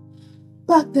and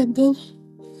pack them then.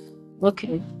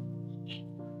 Okay.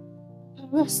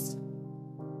 Rest.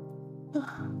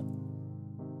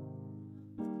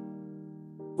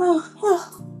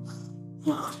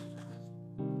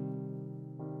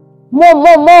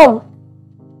 Mom!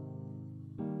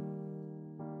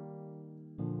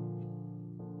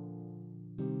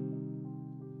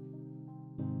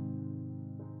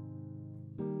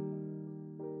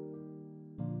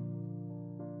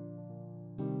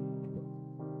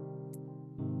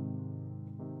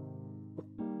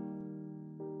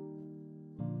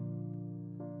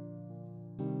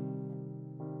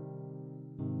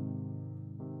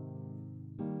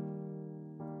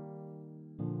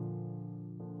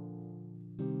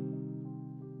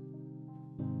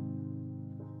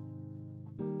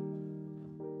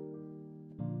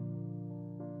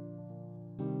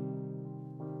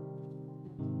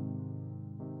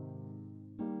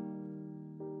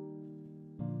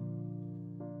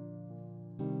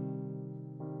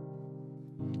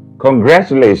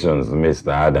 Congratulations,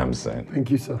 Mr. Adamson. Thank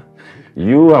you, sir.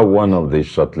 You are one of the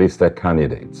shortlisted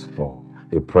candidates for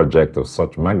a project of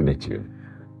such magnitude.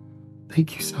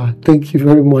 Thank you, sir. Thank you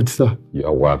very much, sir.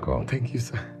 You're welcome. Thank you,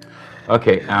 sir.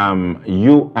 Okay,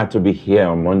 you are to be here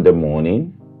on Monday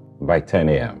morning by 10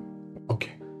 a.m.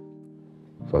 Okay.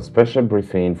 For special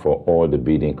briefing for all the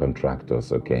bidding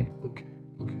contractors, okay? Okay.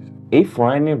 Okay. If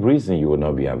for any reason you will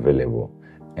not be available,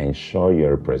 ensure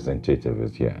your representative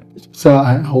is here. Sir,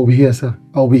 I'll be here, sir.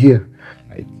 I'll be here.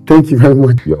 Right. Thank you very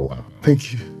much. You're welcome.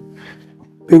 Thank you.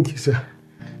 Thank you, sir.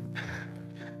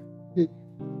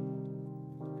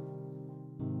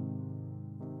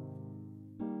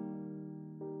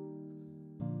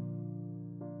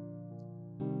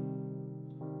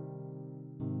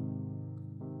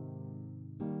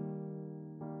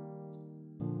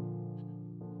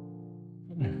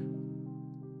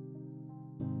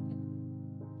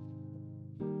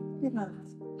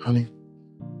 Honey.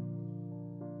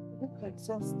 You look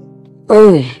exhausted.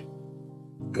 Hey.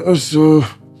 So,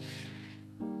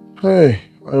 hey,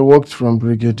 I walked from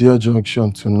Brigadier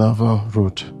Junction to Naval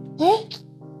Road. Eh?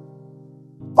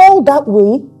 All that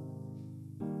way?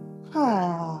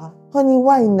 Ah, honey,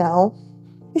 why now?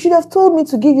 You should have told me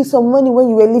to give you some money when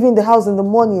you were leaving the house in the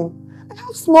morning. I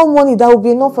have small money that would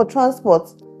be enough for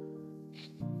transport.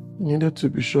 I needed to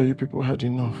be sure you people had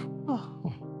enough. Oh.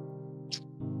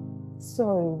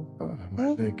 Sorry. My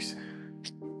legs.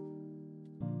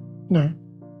 No.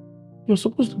 You're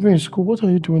supposed to be in school. What are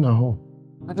you doing at home?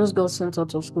 I just got sent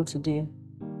out of school today.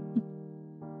 You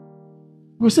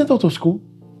were sent out of school?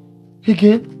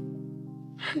 Again?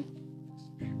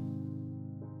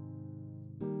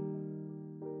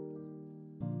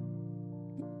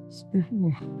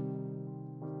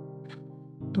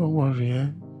 Don't worry, eh?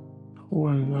 Don't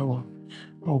worry,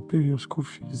 I'll pay your school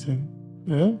fees, eh?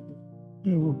 Yeah?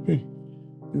 I will pay.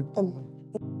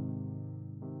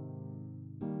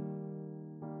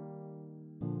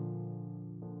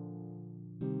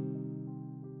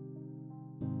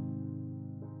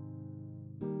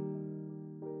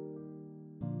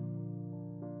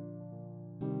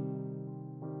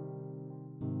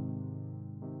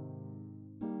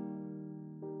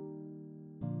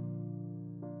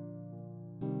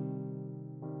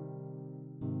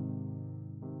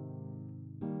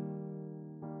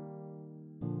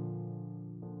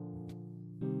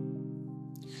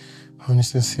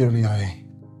 Honestly, sincerely, I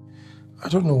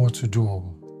don't know what to do.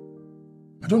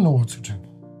 I don't know what to do.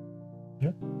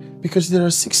 Yeah? Because there are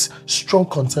 6 strong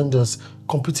contenders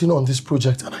competing on this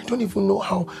project and I don't even know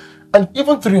how. And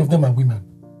even 3 of them are women.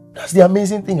 That's the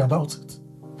amazing thing about it.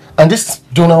 And this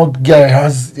Donald guy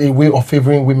has a way of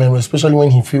favoring women, especially when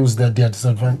he feels that they are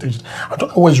disadvantaged. I don't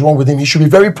know what's wrong with him. He should be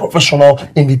very professional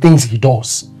in the things he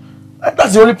does.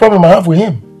 That's the only problem I have with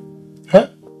him. Huh?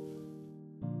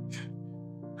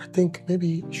 I think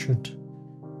maybe I should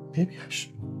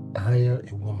hire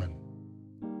a woman.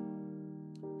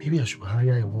 Maybe I should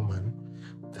hire a woman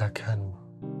that can,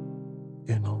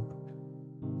 you know,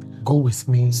 go with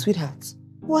me. Sweetheart,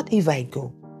 what if I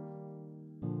go?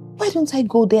 Why don't I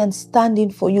go there and stand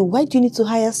in for you? Why do you need to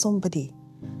hire somebody?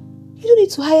 You don't need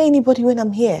to hire anybody when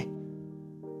I'm here.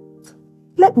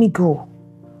 Let me go.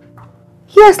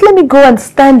 Yes, let me go and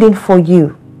stand in for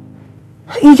you.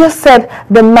 You just said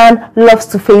the man loves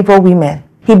to favor women.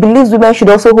 He believes women should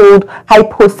also hold high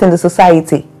posts in the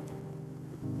society.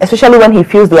 Especially when he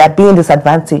feels they are being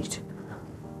disadvantaged.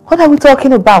 What are we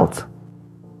talking about?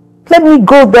 Let me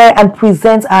go there and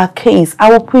present our case.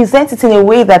 I will present it in a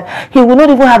way that he will not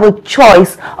even have a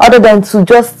choice other than to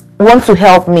just want to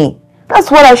help me.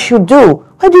 That's what I should do.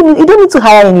 Why do you don't need to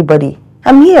hire anybody.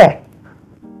 I'm here.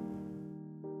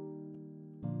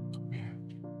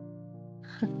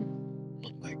 Oh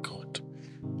my God.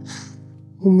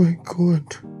 Oh my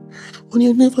God. When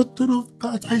you never thought of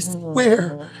that, I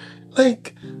swear.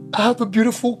 Like, I have a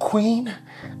beautiful queen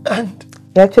and...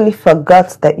 You actually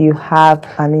forgot that you have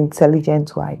an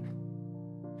intelligent wife.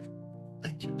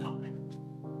 Thank you, darling.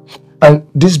 And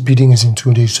this bidding is in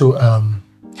 2 days, so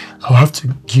I'll have to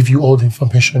give you all the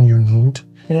information you need.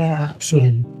 Yeah. So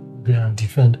you can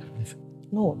defend everything.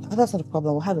 No, that's not a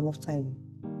problem. We'll have enough time.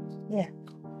 Yeah.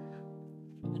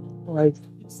 Right.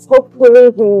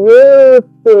 Hopefully he will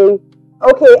say,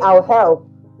 okay, I'll help.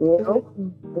 You know?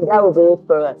 That will be it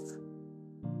for us.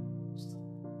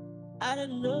 I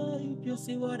don't know if you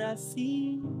see what I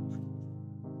see,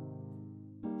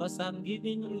 cause I'm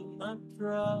giving you my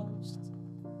trust.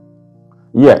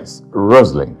 Yes,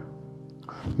 Rosalind.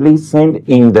 Please send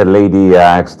in the lady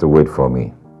I asked to wait for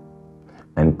me.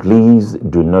 And please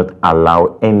do not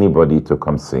allow anybody to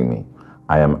come see me.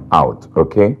 I am out,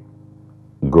 okay?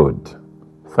 Good.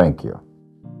 Thank you.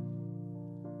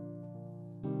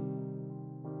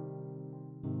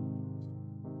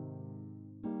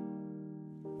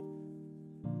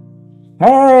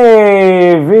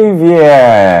 Hey,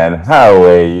 Vivian. How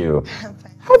are you? I'm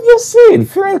fine. Have your seat.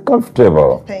 Feeling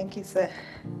comfortable. Thank you, sir.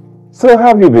 So, how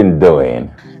have you been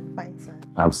doing? I'm fine, sir.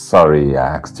 I'm sorry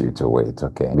I asked you to wait,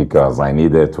 okay? Because I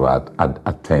needed to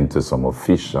attend to some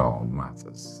official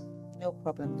matters. No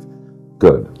problem, sir.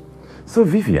 Good. So,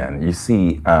 Vivian, you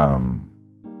see,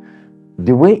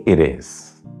 the way it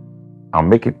is, I'll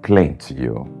make it plain to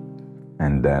you,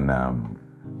 and then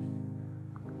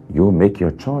you'll make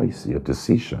your choice, your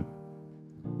decision.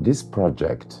 This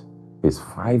project is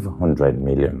 500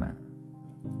 million.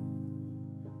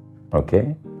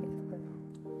 Okay?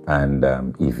 And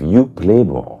if you play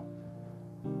ball,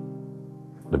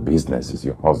 the business is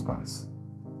your husband's.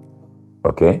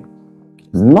 Okay?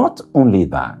 Not only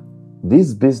that,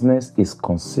 this business is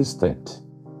consistent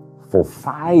for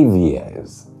 5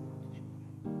 years.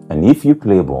 And if you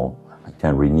play ball, I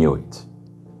can renew it.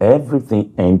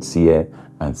 Everything ends here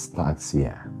and starts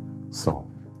here. So,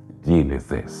 the deal is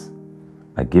this.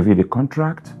 I give you the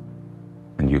contract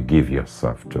and you give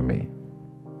yourself to me.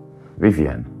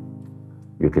 Vivian,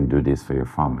 you can do this for your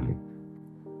family.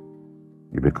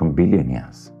 You become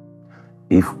billionaires.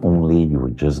 If only you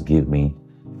would just give me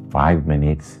 5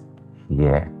 minutes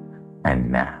here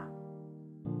and now.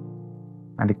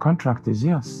 And the contract is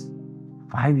yours.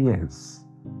 5 years.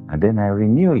 And then I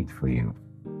renew it for you.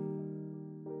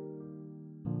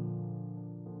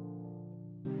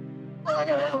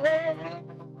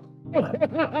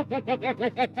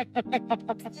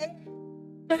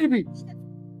 Baby.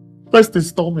 First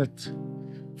installment.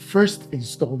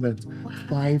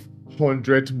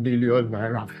 500 million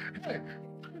naira.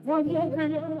 500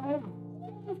 million naira.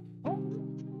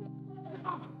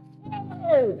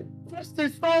 First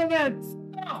installment.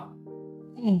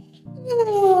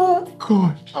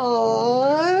 God.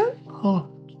 Oh.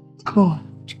 God.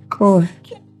 God.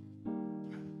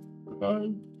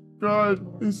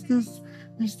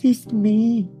 Is this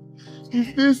me?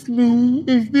 Is this me?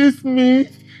 Is this me?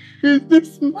 Is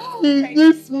this me? Is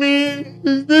this me?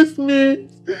 Is this me?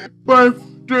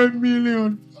 500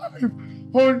 million.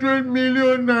 500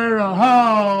 million naira.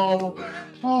 How?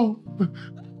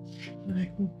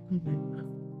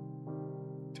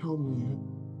 Tell me,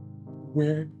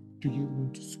 where do you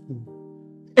want to school?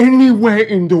 Anywhere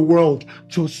in the world.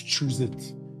 Just choose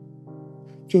it.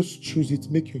 Just choose it.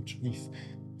 Make your choice.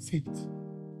 Say it.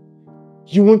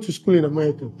 You want to school in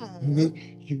America? You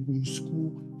will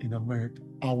school in America.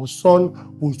 Our son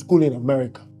will school in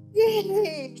America.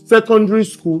 Secondary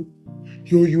school,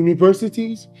 your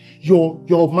universities, your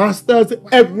masters,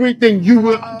 everything, you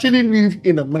will actually live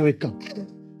in America.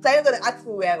 So you're going to ask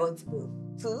me where I want to go?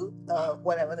 To?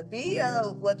 What I want to be?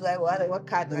 What do I want? What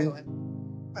car do I want?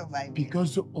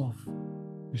 Because of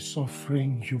the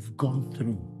suffering you've gone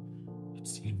through,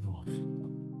 it's enough.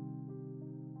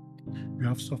 You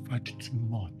have suffered too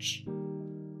much.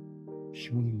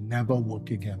 You will never work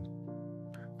again.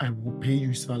 I will pay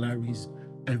you salaries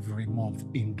every month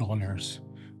in dollars.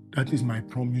 That is my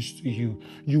promise to you.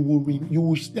 You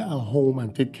will stay at home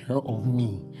and take care of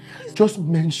me. Just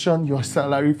mention your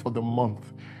salary for the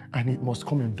month and it must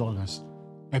come in dollars.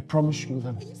 I promise you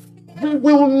that.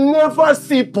 We will never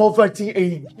see poverty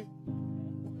again.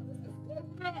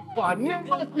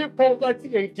 Never see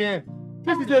poverty again.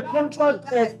 This is a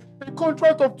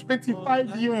contract of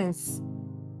 25 years.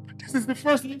 This is the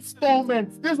first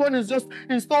installment. This one is just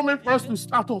installment for us to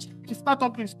start up. To start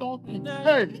up installment. Hey.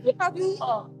 Are you happy?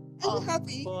 Are you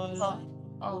happy? Wow.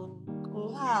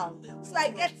 So I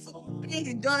get to pay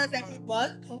in dollars every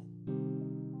month?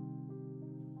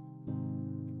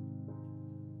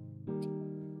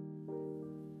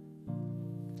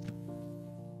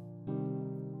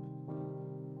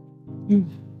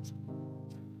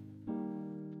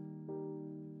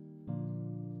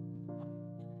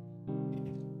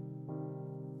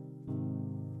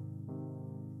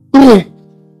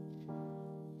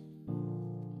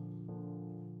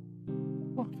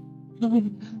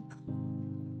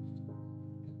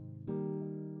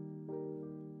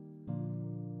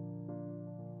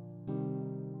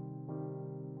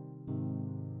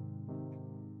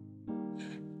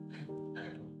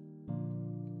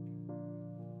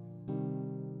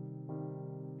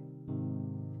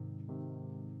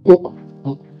 No!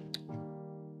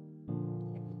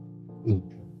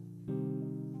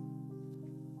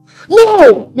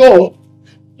 No! No!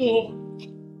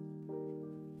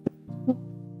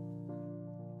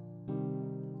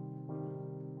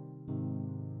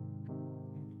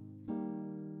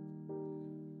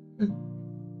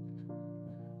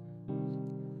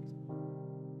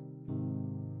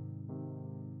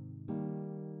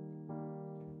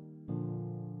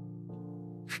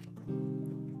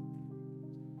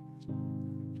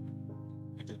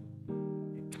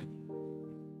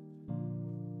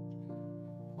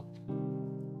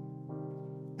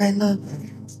 I love you.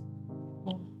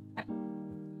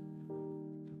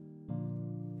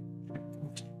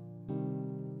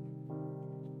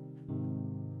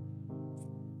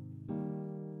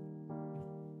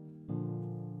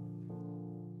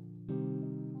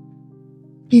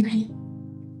 Baby,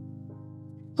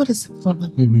 what is the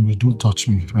problem? Baby, don't touch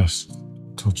me first.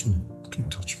 Touch me. Don't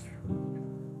touch me.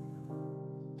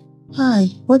 Hi,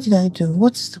 what did I do?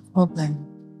 What is the problem?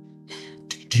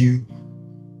 Did you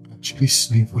actually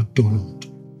sleep with Donald?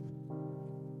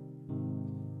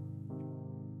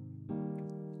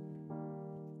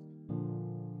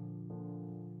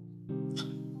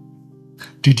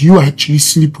 Did you actually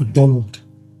sleep with Donald?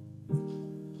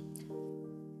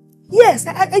 Yes,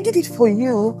 I did it for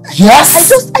you. Yes?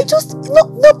 I just,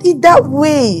 not in that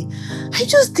way. I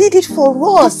just did it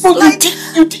for us. But like,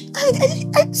 you did.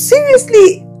 I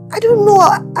seriously, I don't know.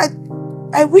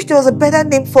 I wish there was a better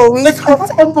name for it. Like,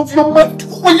 out of your mind.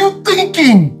 What were you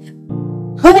thinking?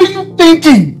 What were you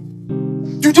thinking?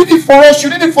 You did it for us. You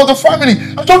did it for the family.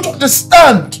 I don't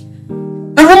understand.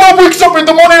 A woman wakes up in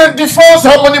the morning and defiles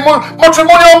her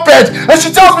matrimonial bed, and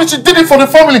she tells me she did it for the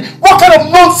family. What kind of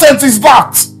nonsense is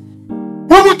that?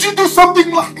 Why would you do something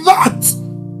like that?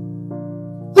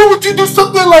 Why would you do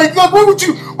something like that? Why would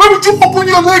you open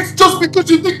your legs just because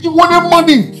you think you wanted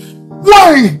money?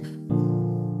 Why?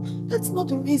 That's not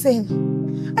the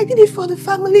reason. I did it for the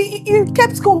family. You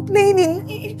kept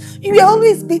complaining. You were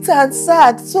always bitter and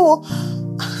sad. So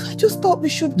I just thought we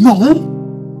should... No,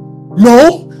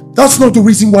 that's not the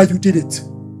reason why you did it.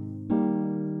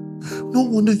 No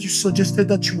wonder you suggested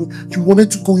that you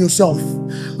wanted to go yourself.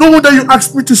 No wonder you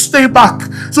asked me to stay back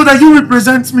so that you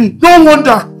represent me. No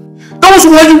wonder. That was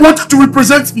why you wanted to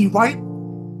represent me, right?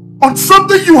 On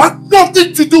something you had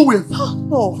nothing to do with.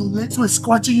 No. Your legs were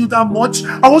scratching you that much.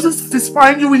 I wasn't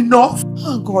satisfying you enough.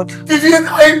 Oh, God. Vivian,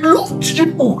 I loved you.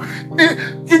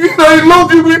 Vivian, I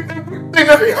love you with everything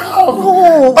I have.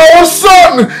 No. Our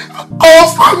son, our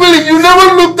family. You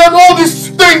never looked at all these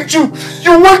things. You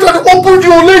went and opened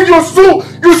your leg. You're so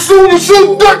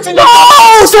dirty. No!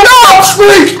 Stop!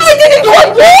 I didn't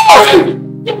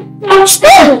want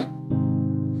Stop!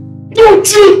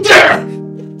 Don't you dare!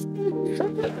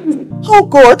 Oh,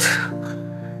 God.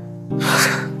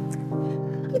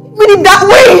 Meaning that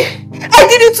way. I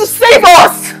did it to save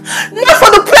us. Not for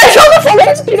the pleasure, not for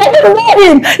anything. I didn't want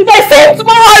him. If I see him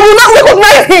tomorrow, I will not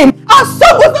recognize him. Our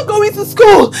son was not going to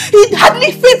school. He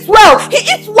hardly fits well. He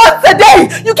eats once a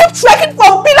day. You keep trekking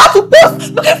from pillar to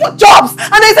post looking for jobs.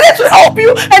 And I said to help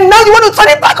you. And now you want to turn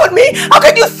it back on me? How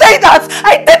can you say that?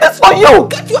 I did this for you.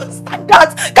 Can't you understand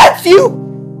that? Can't you?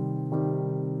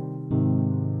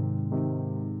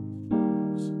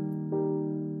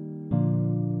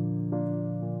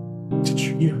 Did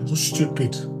you hear how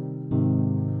stupid?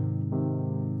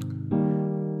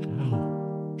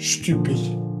 How stupid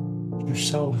you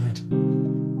sounded.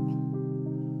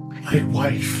 My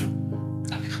wife,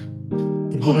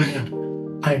 the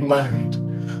woman I married,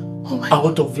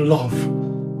 out of love.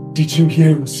 Did you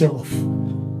hear yourself?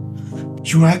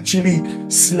 You actually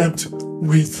slept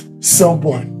with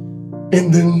someone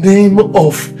in the name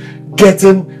of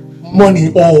getting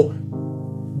money or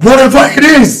whatever it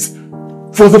is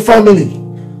for the family.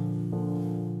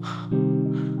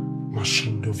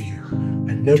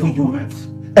 Never you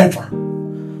ever.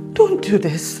 Don't do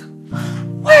this.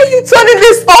 Why are you turning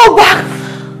this all back?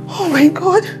 Oh my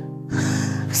God.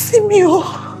 Simio.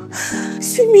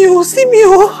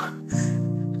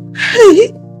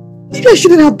 Hey, maybe I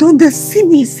shouldn't have done this. See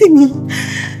me.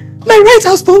 My right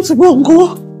has turned to wrong.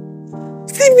 Go.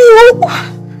 Simio.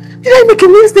 Did I make a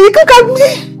mistake? Look at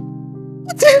me.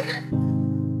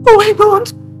 Oh my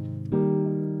God.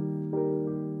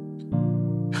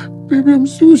 Baby, I'm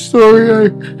so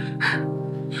sorry.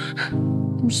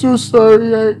 I'm so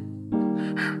sorry.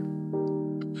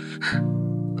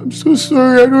 I'm so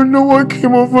sorry. I don't know what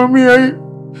came over me.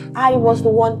 I was the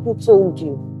one who told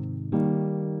you.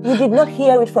 You did not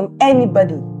hear it from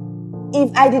anybody.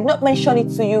 If I did not mention it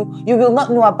to you, you will not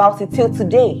know about it till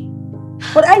today.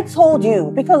 But I told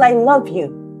you because I love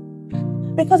you.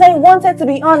 Because I wanted to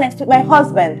be honest with my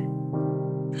husband.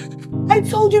 I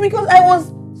told you because I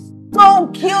was so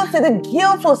guilty. The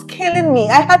guilt was killing me.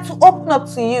 I had to open up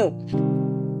to you.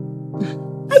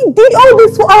 I did all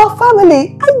this for our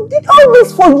family. I did all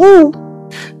this for you.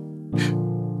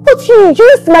 But you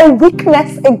used my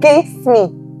weakness against me.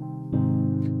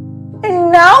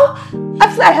 And now,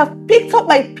 after I have picked up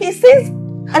my pieces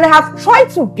and I have tried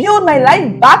to build my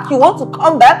life back, you want to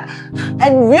come back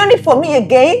and ruin it for me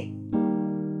again?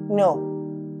 No.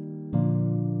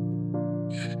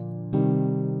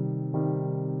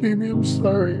 Baby, I'm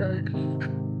sorry.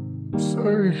 I'm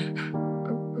sorry.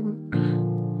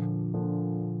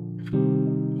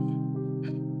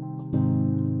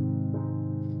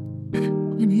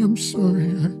 Honey, I'm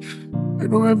sorry. I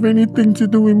don't have anything to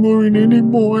do with Maureen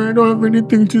anymore. I don't have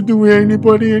anything to do with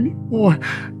anybody anymore.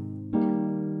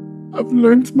 I've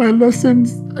learned my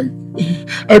lessons.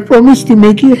 I promise to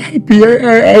make you happy.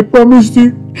 I promise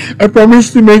to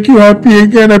make you happy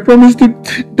again. I promise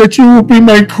that you will be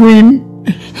my queen.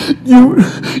 You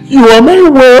are my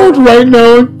world right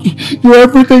now. You're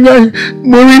everything.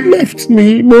 Maureen left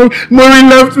me. Maureen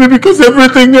left me because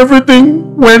everything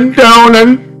went down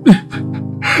and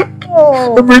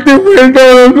everything went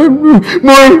down.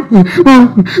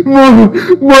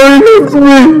 Maureen left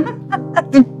me.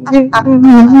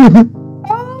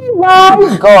 Oh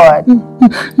my God.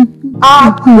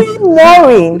 Our Queen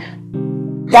Maureen,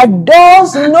 that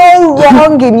does no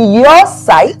wrong in your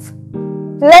sight,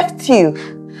 left you.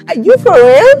 Are you for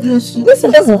real? Yes. This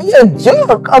must be a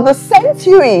joke of the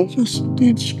century. Yes, she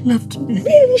did. She left me.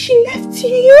 Really? She left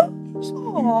you?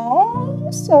 Oh,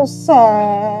 so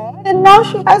sad. And now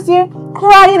she has you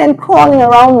crying and crawling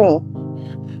around me.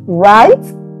 Right?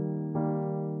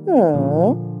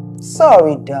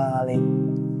 Sorry, darling.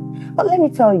 But let me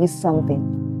tell you something.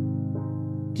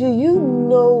 Do you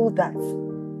know that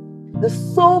the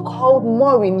so-called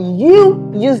Maureen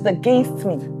you used against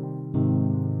me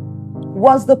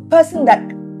was the person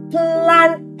that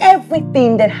planned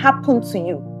everything that happened to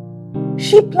you?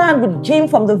 She planned with Jim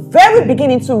from the very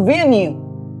beginning to ruin you.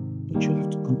 But you have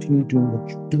to continue doing what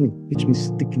you're doing, which means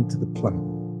sticking to the plan.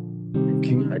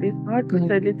 Okay? But it's hard to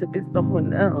tell it to be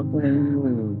someone else.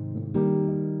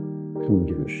 Come and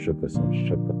give your sugar some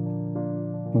sugar.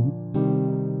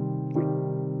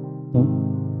 I'm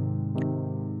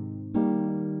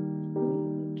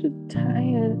just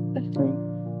tired.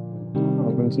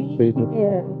 I'm going to feed you.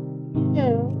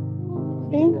 Yeah.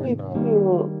 Thank you.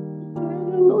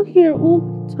 I'm not here all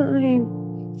the time.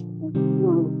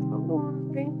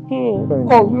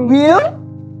 For real?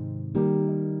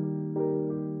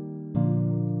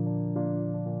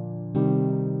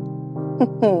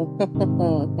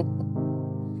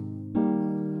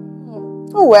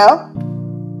 Oh well,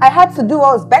 I had to do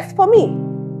what was best for me.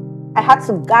 I had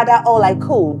to gather all I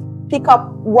could, pick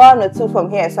up one or two from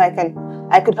here so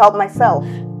I could help myself.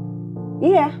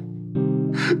 Yeah.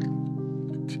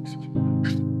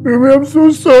 Baby, I'm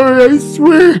so sorry, I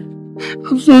swear.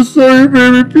 I'm so sorry,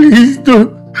 baby. Please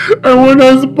don't. I want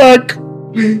us back.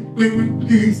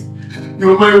 Please.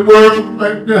 You're my world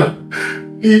right now.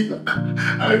 Please.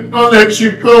 I'll not let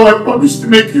you go. I promise to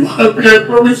make you happy. I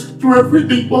promise to do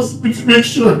everything possible to make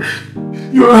sure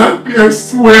you're happy. I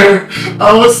swear.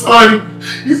 Our son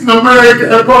is in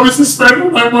America. I promise to spend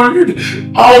all my money.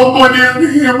 Our money on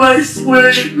him. I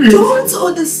swear. Please. Don't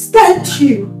understand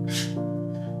you.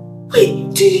 Wait,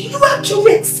 do you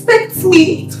actually expect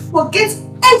me to forget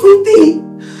everything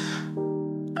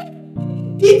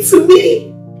you did to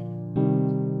me?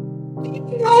 Do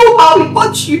you know how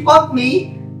much you hurt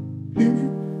me? Do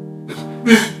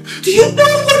you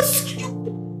know what you...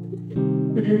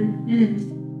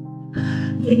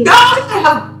 Now that I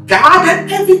have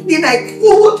gathered everything I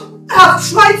could, I have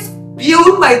tried to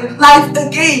build my life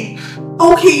again.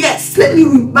 Okay, yes, let me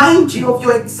remind you of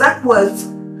your exact words. A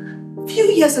few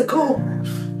years ago,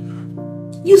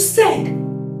 You said,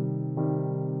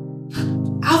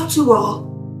 after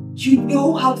all, you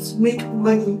know how to make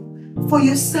money for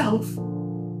yourself.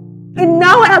 And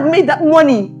now I have made that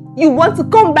money. You want to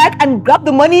come back and grab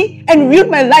the money and ruin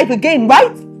my life again,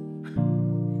 right?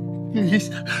 Please,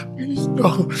 please,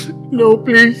 no, no,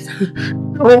 please,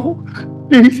 no,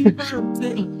 please, oh,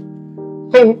 please.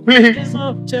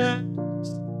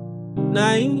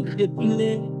 Now you the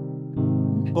play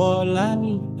for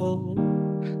life,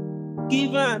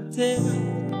 give and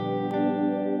take.